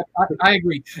 No, I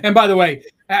agree. And by the way,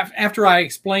 after I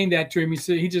explained that to him,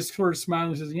 he just sort of smiled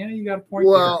and says, "Yeah, you got a point."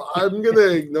 Well, I'm going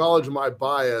to acknowledge my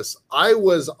bias. I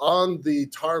was on the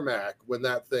tarmac when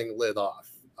that thing lit off.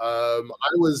 I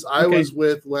was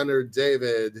with Leonard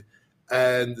David,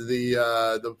 and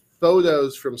the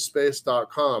photos from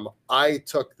space.com, I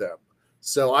took them.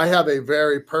 So I have a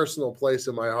very personal place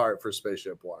in my heart for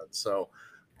Spaceship One. So,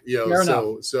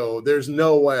 so there's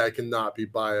no way I can not be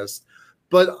biased.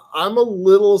 But I'm a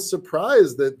little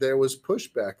surprised that there was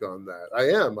pushback on that.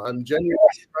 I'm genuinely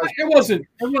surprised.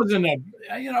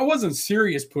 It wasn't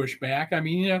serious pushback. I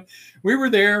mean, we were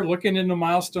there looking in the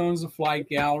Milestones of Flight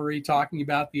gallery, talking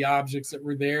about the objects that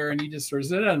were there, and he just sort of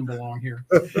said, "It doesn't belong here."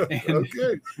 And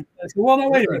okay. I said, "Well, no,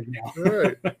 wait a minute now." All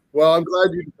right. Well, I'm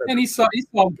glad you. And he saw.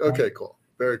 Okay, cool.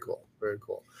 Very cool. Very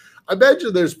cool. I bet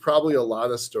you there's probably a lot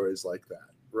of stories like that,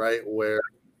 right? Where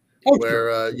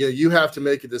you have to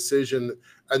make a decision,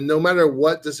 and no matter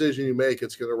what decision you make,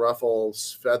 it's going to ruffle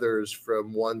feathers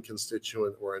from one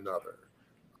constituent or another.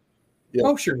 Yeah.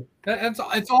 Oh, sure.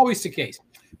 It's always the case.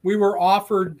 We were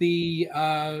offered the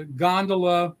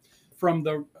gondola from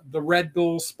the Red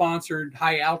Bull sponsored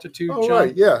high altitude jump.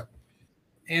 Right, yeah.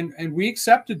 And we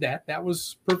accepted that. That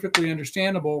was perfectly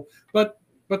understandable. But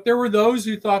there were those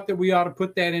who thought that we ought to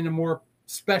put that in a more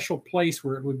special place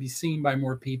where it would be seen by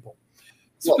more people.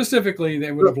 Specifically,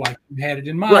 they would have liked to have had it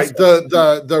in Moscow. Right.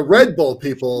 The Red Bull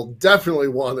people definitely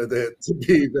wanted it to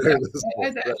be there.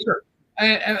 Sure.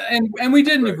 And we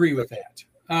didn't agree with that.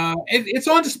 It's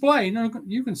on display.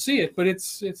 You can see it, but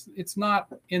it's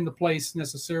not in the place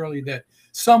necessarily that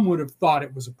some would have thought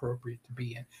it was appropriate to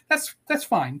be in. That's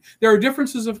fine. There are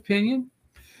differences of opinion,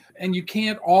 and you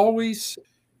can't always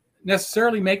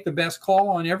necessarily make the best call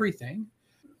on everything.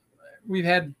 We've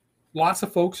had lots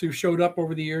of folks who showed up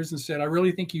over the years and said, "I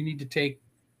really think you need to take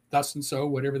thus and so,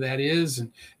 whatever that is, and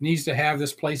needs to have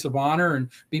this place of honor and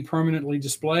be permanently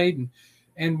displayed."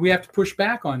 And we have to push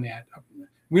back on that.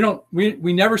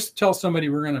 We never tell somebody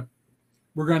we're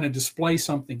going to display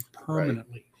something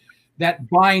permanently. Right. That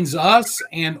binds us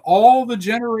and all the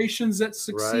generations that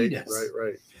succeed us.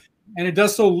 Right. And it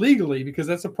does so legally because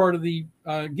that's a part of the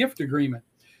gift agreement.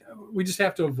 We just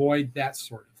have to avoid that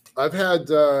sort of. I've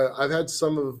had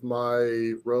some of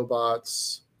my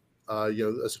robots,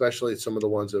 especially some of the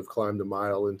ones that have climbed a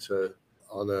mile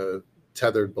on a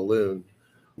tethered balloon.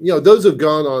 Those have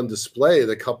gone on display at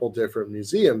a couple different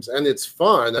museums, and it's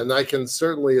fun. And I can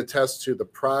certainly attest to the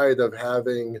pride of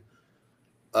having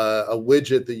a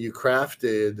widget that you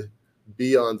crafted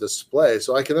be on display.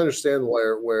 So I can understand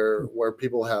where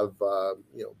people have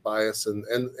bias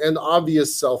and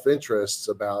obvious self-interests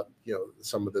about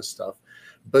some of this stuff.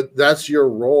 But that's your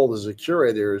role as a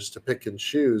curator, is to pick and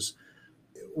choose.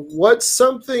 What's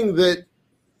something that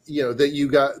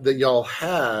y'all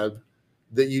had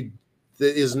that you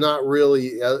that is not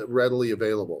really readily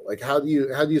available? Like, how do you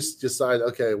decide,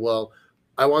 okay, well,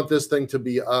 I want this thing to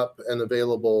be up and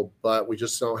available, but we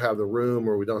just don't have the room,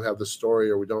 or we don't have the story,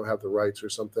 or we don't have the rights or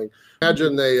something?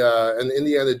 Imagine an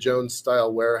Indiana Jones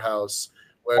style warehouse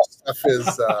where stuff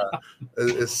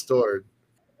is stored.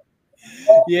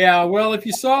 Yeah, well, if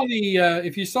you saw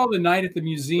the night at the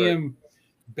museum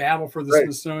battle for the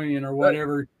Smithsonian or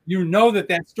whatever, you know that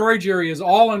storage area is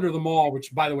all under the mall,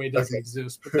 which, by the way, doesn't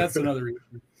exist, but that's another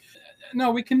issue.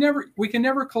 No, we can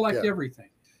never collect everything.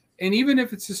 And even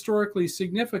if it's historically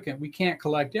significant, we can't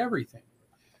collect everything.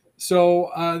 So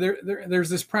there's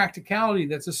this practicality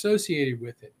that's associated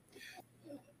with it.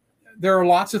 There are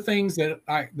lots of things that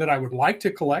I would like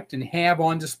to collect and have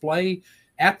on display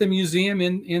at the museum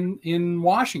in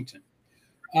Washington.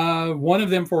 One of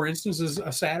them, for instance, is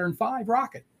a Saturn V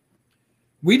rocket.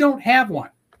 We don't have one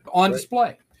on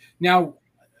display. Now,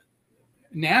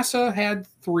 NASA had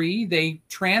 3. They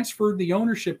transferred the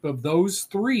ownership of those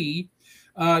 3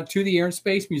 to the Air and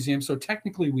Space Museum. So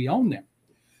technically we own them.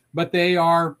 But they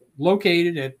are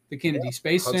located at the Kennedy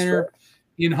Space Center,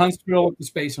 in Huntsville at the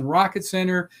Space and Rocket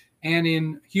Center, and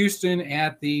in Houston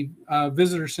at the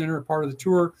Visitor Center, part of the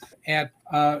tour at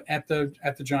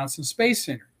the Johnson Space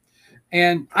Center.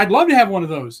 And I'd love to have one of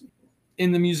those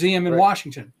in the museum in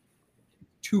Washington.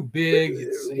 Too big.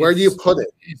 Where do you put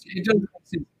it? It doesn't.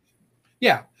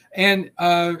 Yeah, and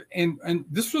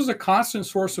this was a constant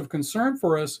source of concern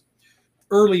for us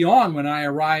early on when I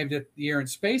arrived at the Air and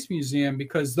Space Museum,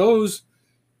 because those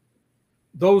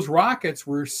rockets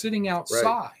were sitting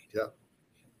outside.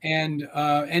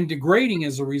 And degrading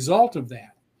as a result of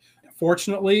that.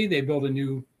 Fortunately, they built a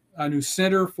new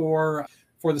center for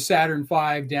the Saturn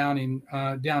V down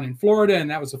in Florida, and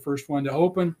that was the first one to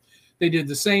open. They did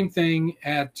the same thing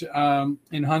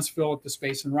in Huntsville at the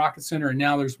Space and Rocket Center, and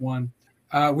now there's one,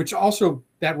 which also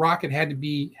that rocket had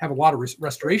to have a lot of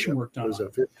restoration work done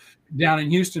down in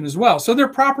Houston as well. So they're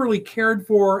properly cared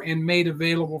for and made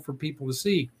available for people to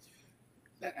see.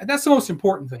 That's the most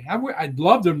important thing. I'd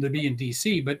love them to be in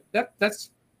DC, but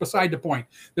that's beside the point.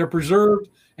 They're preserved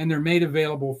and they're made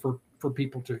available for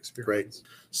people to experience. Great.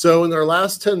 So in our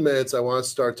last 10 minutes, I want to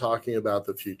start talking about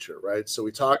the future, right? So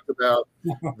we talked about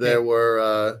there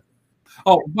were...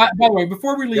 by the way,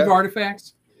 before we leave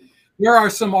artifacts, there are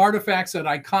some artifacts that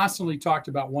I constantly talked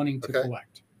about wanting to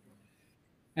collect.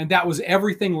 And that was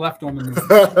everything left on the moon.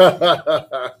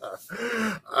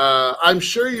 I'm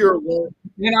sure you're...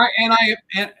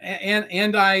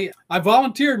 And I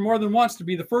volunteered more than once to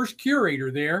be the first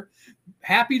curator there.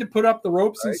 Happy to put up the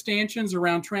ropes and stanchions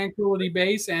around Tranquility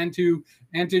Base and to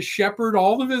shepherd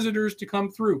all the visitors to come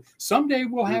through. Someday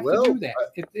we'll have to do that.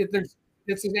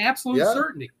 It's an absolute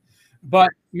certainty.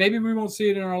 But maybe we won't see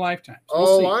it in our lifetime.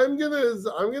 So I'm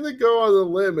gonna go on a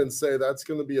limb and say that's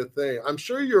gonna be a thing. I'm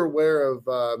sure you're aware of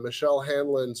Michelle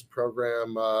Hanlon's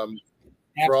program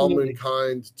For All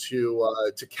Mankind to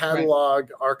catalog,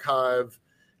 archive,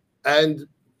 and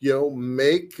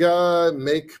make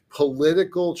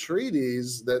political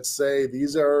treaties that say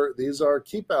these are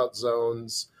keep out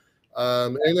zones.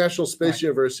 International Space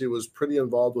University was pretty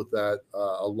involved with that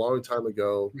a long time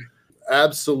ago.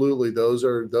 Absolutely, those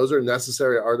are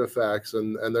necessary artifacts,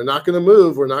 and they're not going to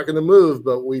move. We're not going to move,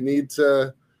 but we need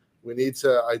to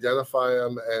identify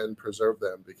them and preserve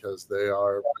them, because they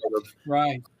are part of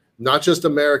not just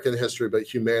American history but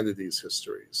humanity's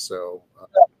history. So,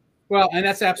 well, and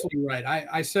that's absolutely right.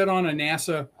 I sat on a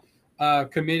NASA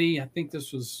committee. I think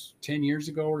this was 10 years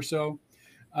ago or so,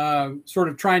 sort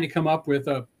of trying to come up with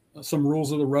some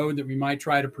rules of the road that we might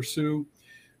try to pursue.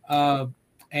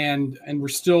 And we're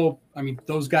still, I mean,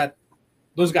 those got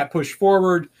pushed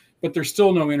forward, but there's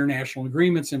still no international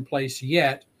agreements in place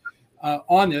yet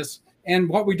on this. And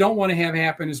what we don't want to have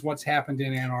happen is what's happened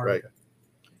in Antarctica,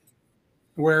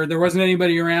 where there wasn't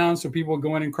anybody around, so people would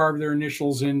go in and carve their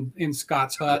initials in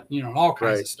Scott's hut, all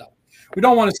kinds of stuff. We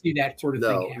don't want to see that sort of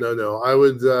thing happen. No. I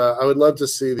would love to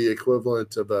see the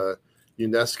equivalent of a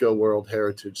UNESCO World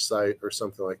Heritage Site or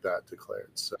something like that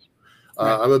declared. So.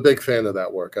 I'm a big fan of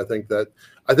that work. I think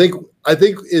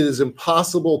it is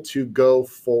impossible to go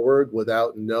forward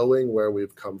without knowing where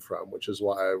we've come from, which is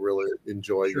why I really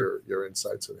enjoy your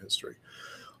insights in history.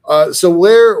 So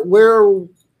where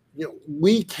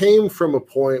we came from a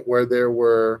point where there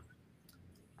were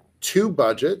 2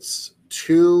 budgets,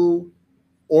 2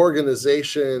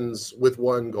 organizations with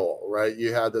one goal, right?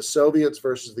 You had the Soviets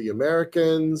versus the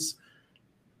Americans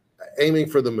aiming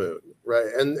for the moon.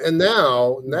 Right. And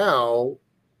now,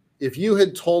 if you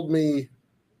had told me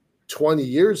 20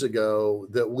 years ago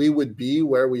that we would be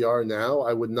where we are now,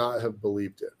 I would not have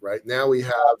believed it. Right now, we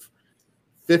have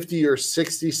 50 or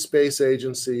 60 space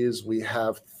agencies. We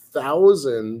have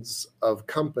thousands of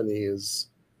companies,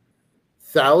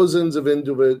 thousands of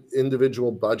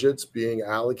individual budgets being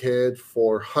allocated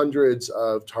for hundreds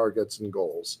of targets and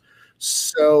goals.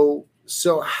 So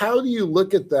how do you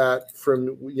look at that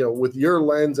from, with your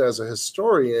lens as a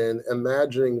historian,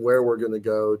 imagining where we're going to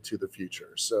go to the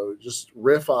future? So just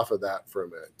riff off of that for a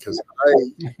minute, because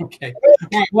Okay.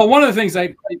 Well, one of the things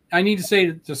I need to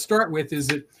say to start with is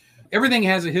that everything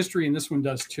has a history, and this one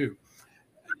does too.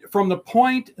 From the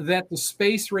point that the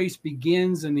space race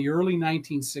begins in the early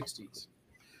 1960s,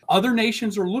 other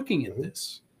nations are looking at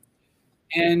this,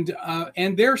 and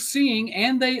they're seeing,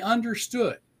 and they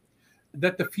understood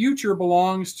that the future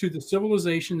belongs to the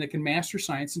civilization that can master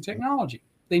science and technology.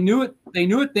 They knew it. They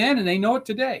knew it then, and they know it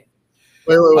today.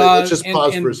 Wait. Let's just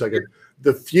pause for a second.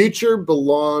 The future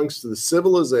belongs to the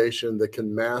civilization that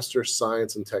can master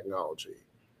science and technology.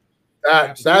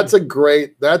 That's a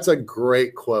great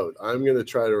quote. I'm going to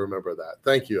try to remember that.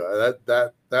 Thank you.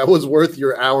 That was worth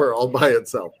your hour all by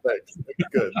itself. Thanks.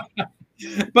 Good.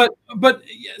 But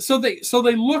so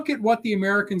they look at what the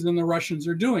Americans and the Russians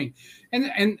are doing,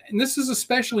 and this is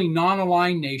especially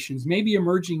non-aligned nations, maybe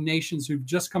emerging nations who've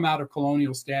just come out of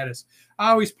colonial status.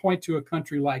 I always point to a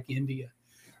country like India,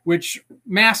 which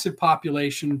massive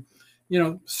population,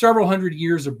 several hundred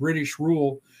years of British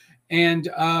rule, and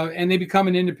they become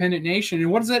an independent nation.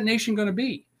 And what is that nation going to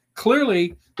be?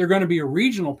 Clearly, they're going to be a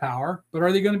regional power, but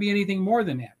are they going to be anything more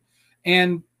than that?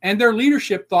 And their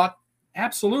leadership thought,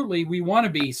 absolutely, we want to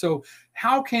be. So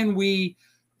how can we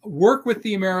work with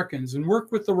the Americans and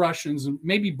work with the Russians, and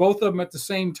maybe both of them at the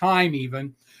same time,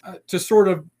 even to sort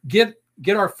of get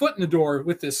our foot in the door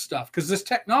with this stuff? Because this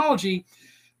technology,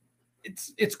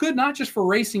 it's good not just for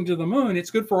racing to the moon,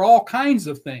 it's good for all kinds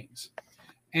of things.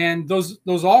 And those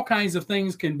all kinds of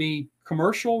things can be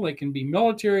commercial, they can be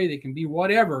military, they can be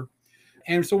whatever.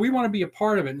 And so we want to be a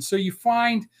part of it. And so you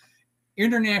find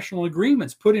international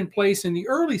agreements put in place in the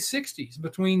early 60s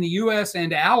between the U.S.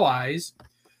 and allies.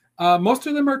 Most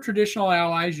of them are traditional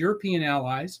allies, European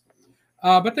allies,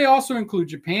 but they also include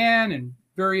Japan and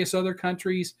various other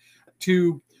countries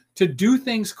to do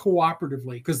things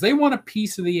cooperatively, because they want a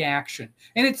piece of the action.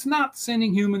 And it's not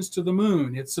sending humans to the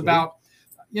moon. It's about,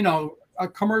 a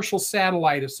commercial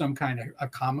satellite of some kind,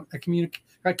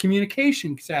 a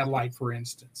communication satellite, for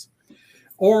instance,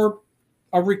 or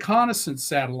a reconnaissance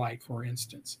satellite, for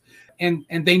instance. And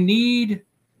they need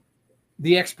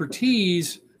the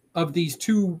expertise of these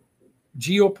two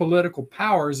geopolitical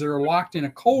powers that are locked in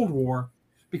a Cold War,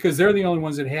 because they're the only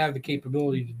ones that have the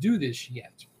capability to do this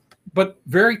yet. But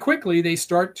very quickly they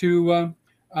start to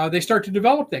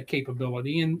develop that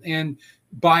capability, and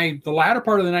by the latter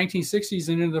part of the 1960s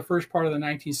and into the first part of the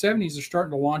 1970s, they're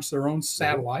starting to launch their own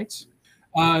satellites.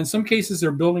 In some cases,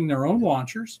 they're building their own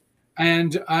launchers,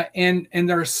 and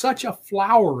there's such a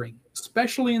flowering,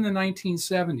 especially in the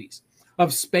 1970s,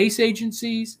 of space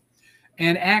agencies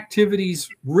and activities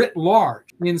writ large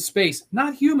in space,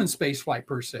 not human spaceflight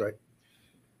per se. Right.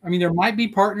 I mean, there might be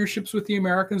partnerships with the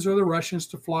Americans or the Russians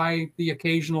to fly the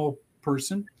occasional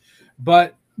person,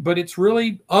 but it's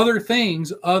really other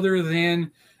things other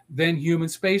than human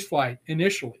spaceflight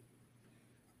initially.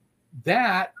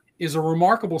 That is a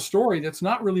remarkable story that's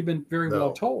not really been very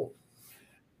well told.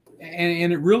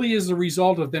 And it really is the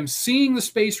result of them seeing the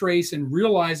space race and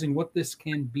realizing what this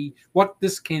can be, what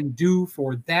this can do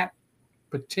for that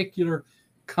particular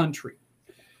country.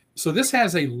 So this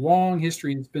has a long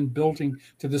history, and it's been building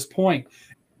to this point.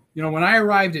 When I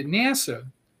arrived at NASA,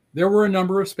 there were a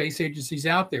number of space agencies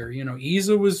out there.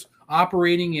 ESA was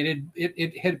operating.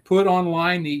 It had put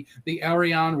online the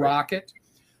Ariane rocket,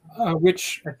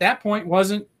 which at that point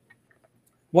wasn't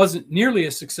nearly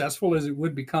as successful as it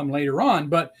would become later on.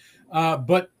 But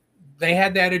they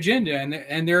had that agenda,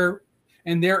 and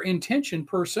their intention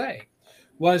per se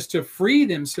was to free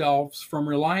themselves from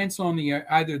reliance on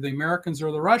either the Americans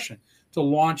or the Russian to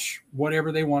launch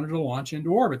whatever they wanted to launch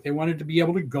into orbit. They wanted to be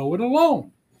able to go it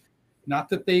alone. Not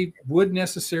that they would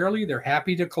necessarily. They're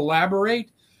happy to collaborate,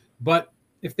 but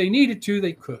if they needed to,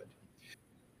 they could.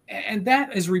 And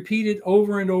that is repeated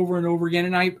over and over and over again.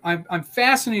 And I'm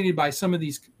fascinated by some of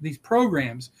these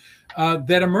programs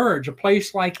that emerge. A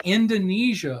place like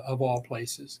Indonesia, of all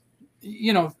places,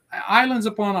 islands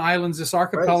upon islands, this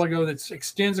archipelago that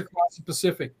extends across the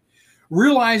Pacific,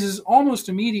 realizes almost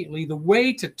immediately the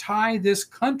way to tie this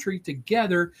country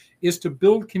together is to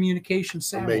build communication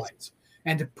satellites.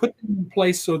 And to put them in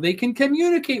place so they can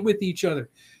communicate with each other.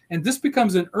 And this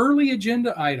becomes an early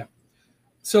agenda item.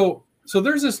 So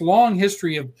there's this long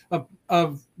history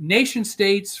of nation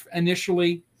states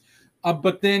initially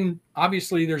But then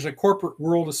obviously there's a corporate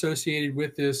world associated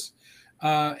with this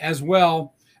as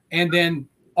well. And then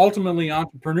ultimately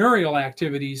entrepreneurial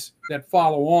activities that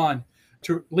follow on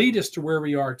to lead us to where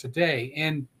we are today.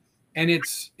 And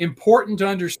it's important to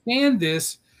understand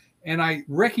this. And I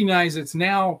recognize it's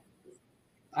now,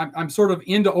 I'm sort of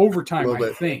into overtime,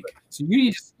 I think. So you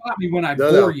need to stop me when I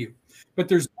bore you. But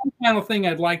there's one final thing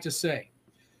I'd like to say.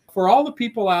 For all the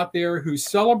people out there who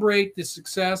celebrate the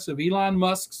success of Elon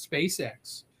Musk's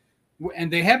SpaceX,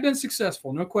 and they have been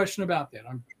successful, no question about that.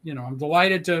 I'm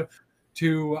delighted to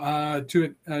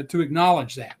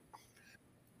acknowledge that.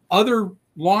 Other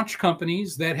launch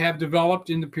companies that have developed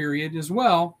in the period as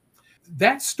well,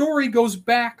 that story goes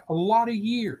back a lot of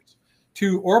years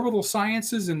to Orbital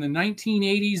Sciences in the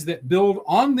 1980s that build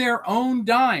on their own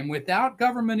dime without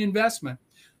government investment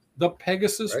the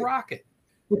Pegasus rocket,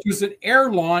 which was an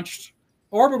air-launched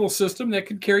orbital system that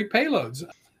could carry payloads.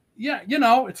 Yeah,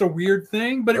 it's a weird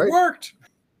thing, but it worked.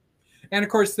 And of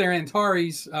course, their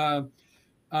Antares,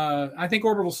 I think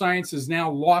Orbital Science has now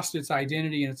lost its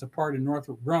identity and it's a part of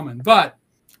Northrop Grumman. But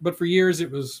for years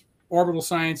it was Orbital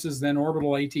Sciences, then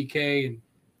Orbital ATK, and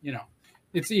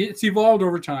it's evolved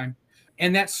over time.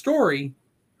 And that story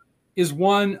is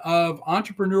one of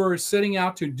entrepreneurs setting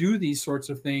out to do these sorts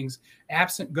of things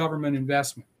absent government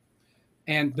investment.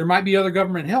 And there might be other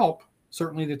government help,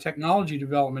 certainly the technology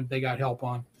development they got help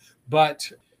on,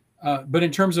 but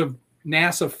in terms of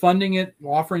NASA funding it,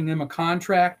 offering them a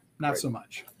contract, not so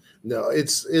much. No,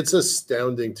 it's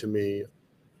astounding to me.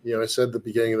 I said at the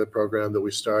beginning of the program that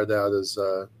we started out as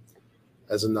a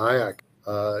NIAC,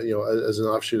 as an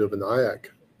offshoot of a NIAC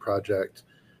project,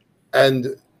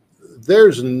 and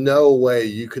there's no way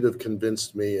you could have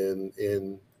convinced me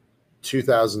in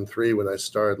 2003 when I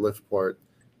started Liftport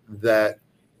that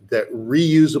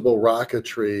reusable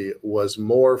rocketry was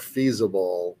more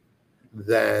feasible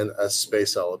than a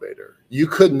space elevator. You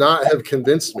could not have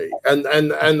convinced me.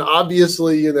 And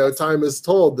obviously, time has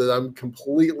told that I'm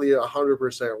completely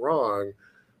 100% wrong.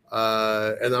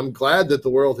 And I'm glad that the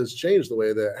world has changed the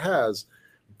way that it has.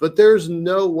 But there's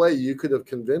no way you could have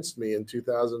convinced me in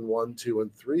 2001, 2,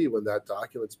 and 3 when that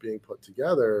document's being put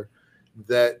together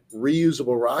that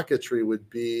reusable rocketry would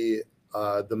be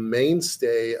the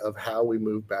mainstay of how we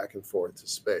move back and forth to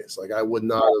space. Like, I would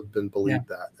not have believed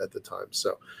that at the time.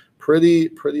 So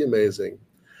pretty amazing.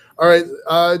 All right,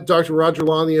 Dr. Roger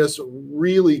Launius,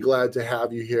 really glad to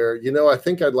have you here. I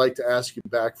think I'd like to ask you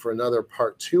back for another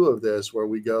part 2 of this, where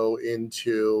we go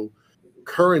into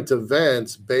current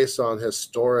events based on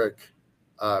historic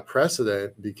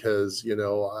precedent, because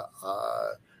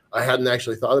I hadn't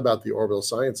actually thought about the orbital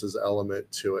sciences element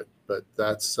to it, but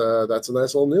that's a nice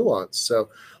little nuance. So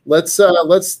let's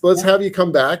have you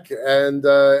come back and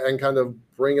kind of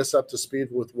bring us up to speed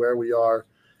with where we are.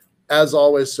 As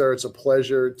always, sir, it's a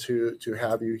pleasure to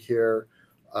have you here.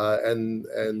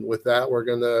 And with that, we're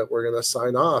gonna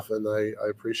sign off. And I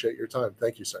appreciate your time.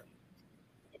 Thank you, sir.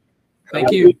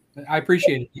 Thank you. I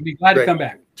appreciate it. You'd be glad to come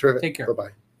back. Terrific. Take care.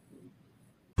 Bye-bye.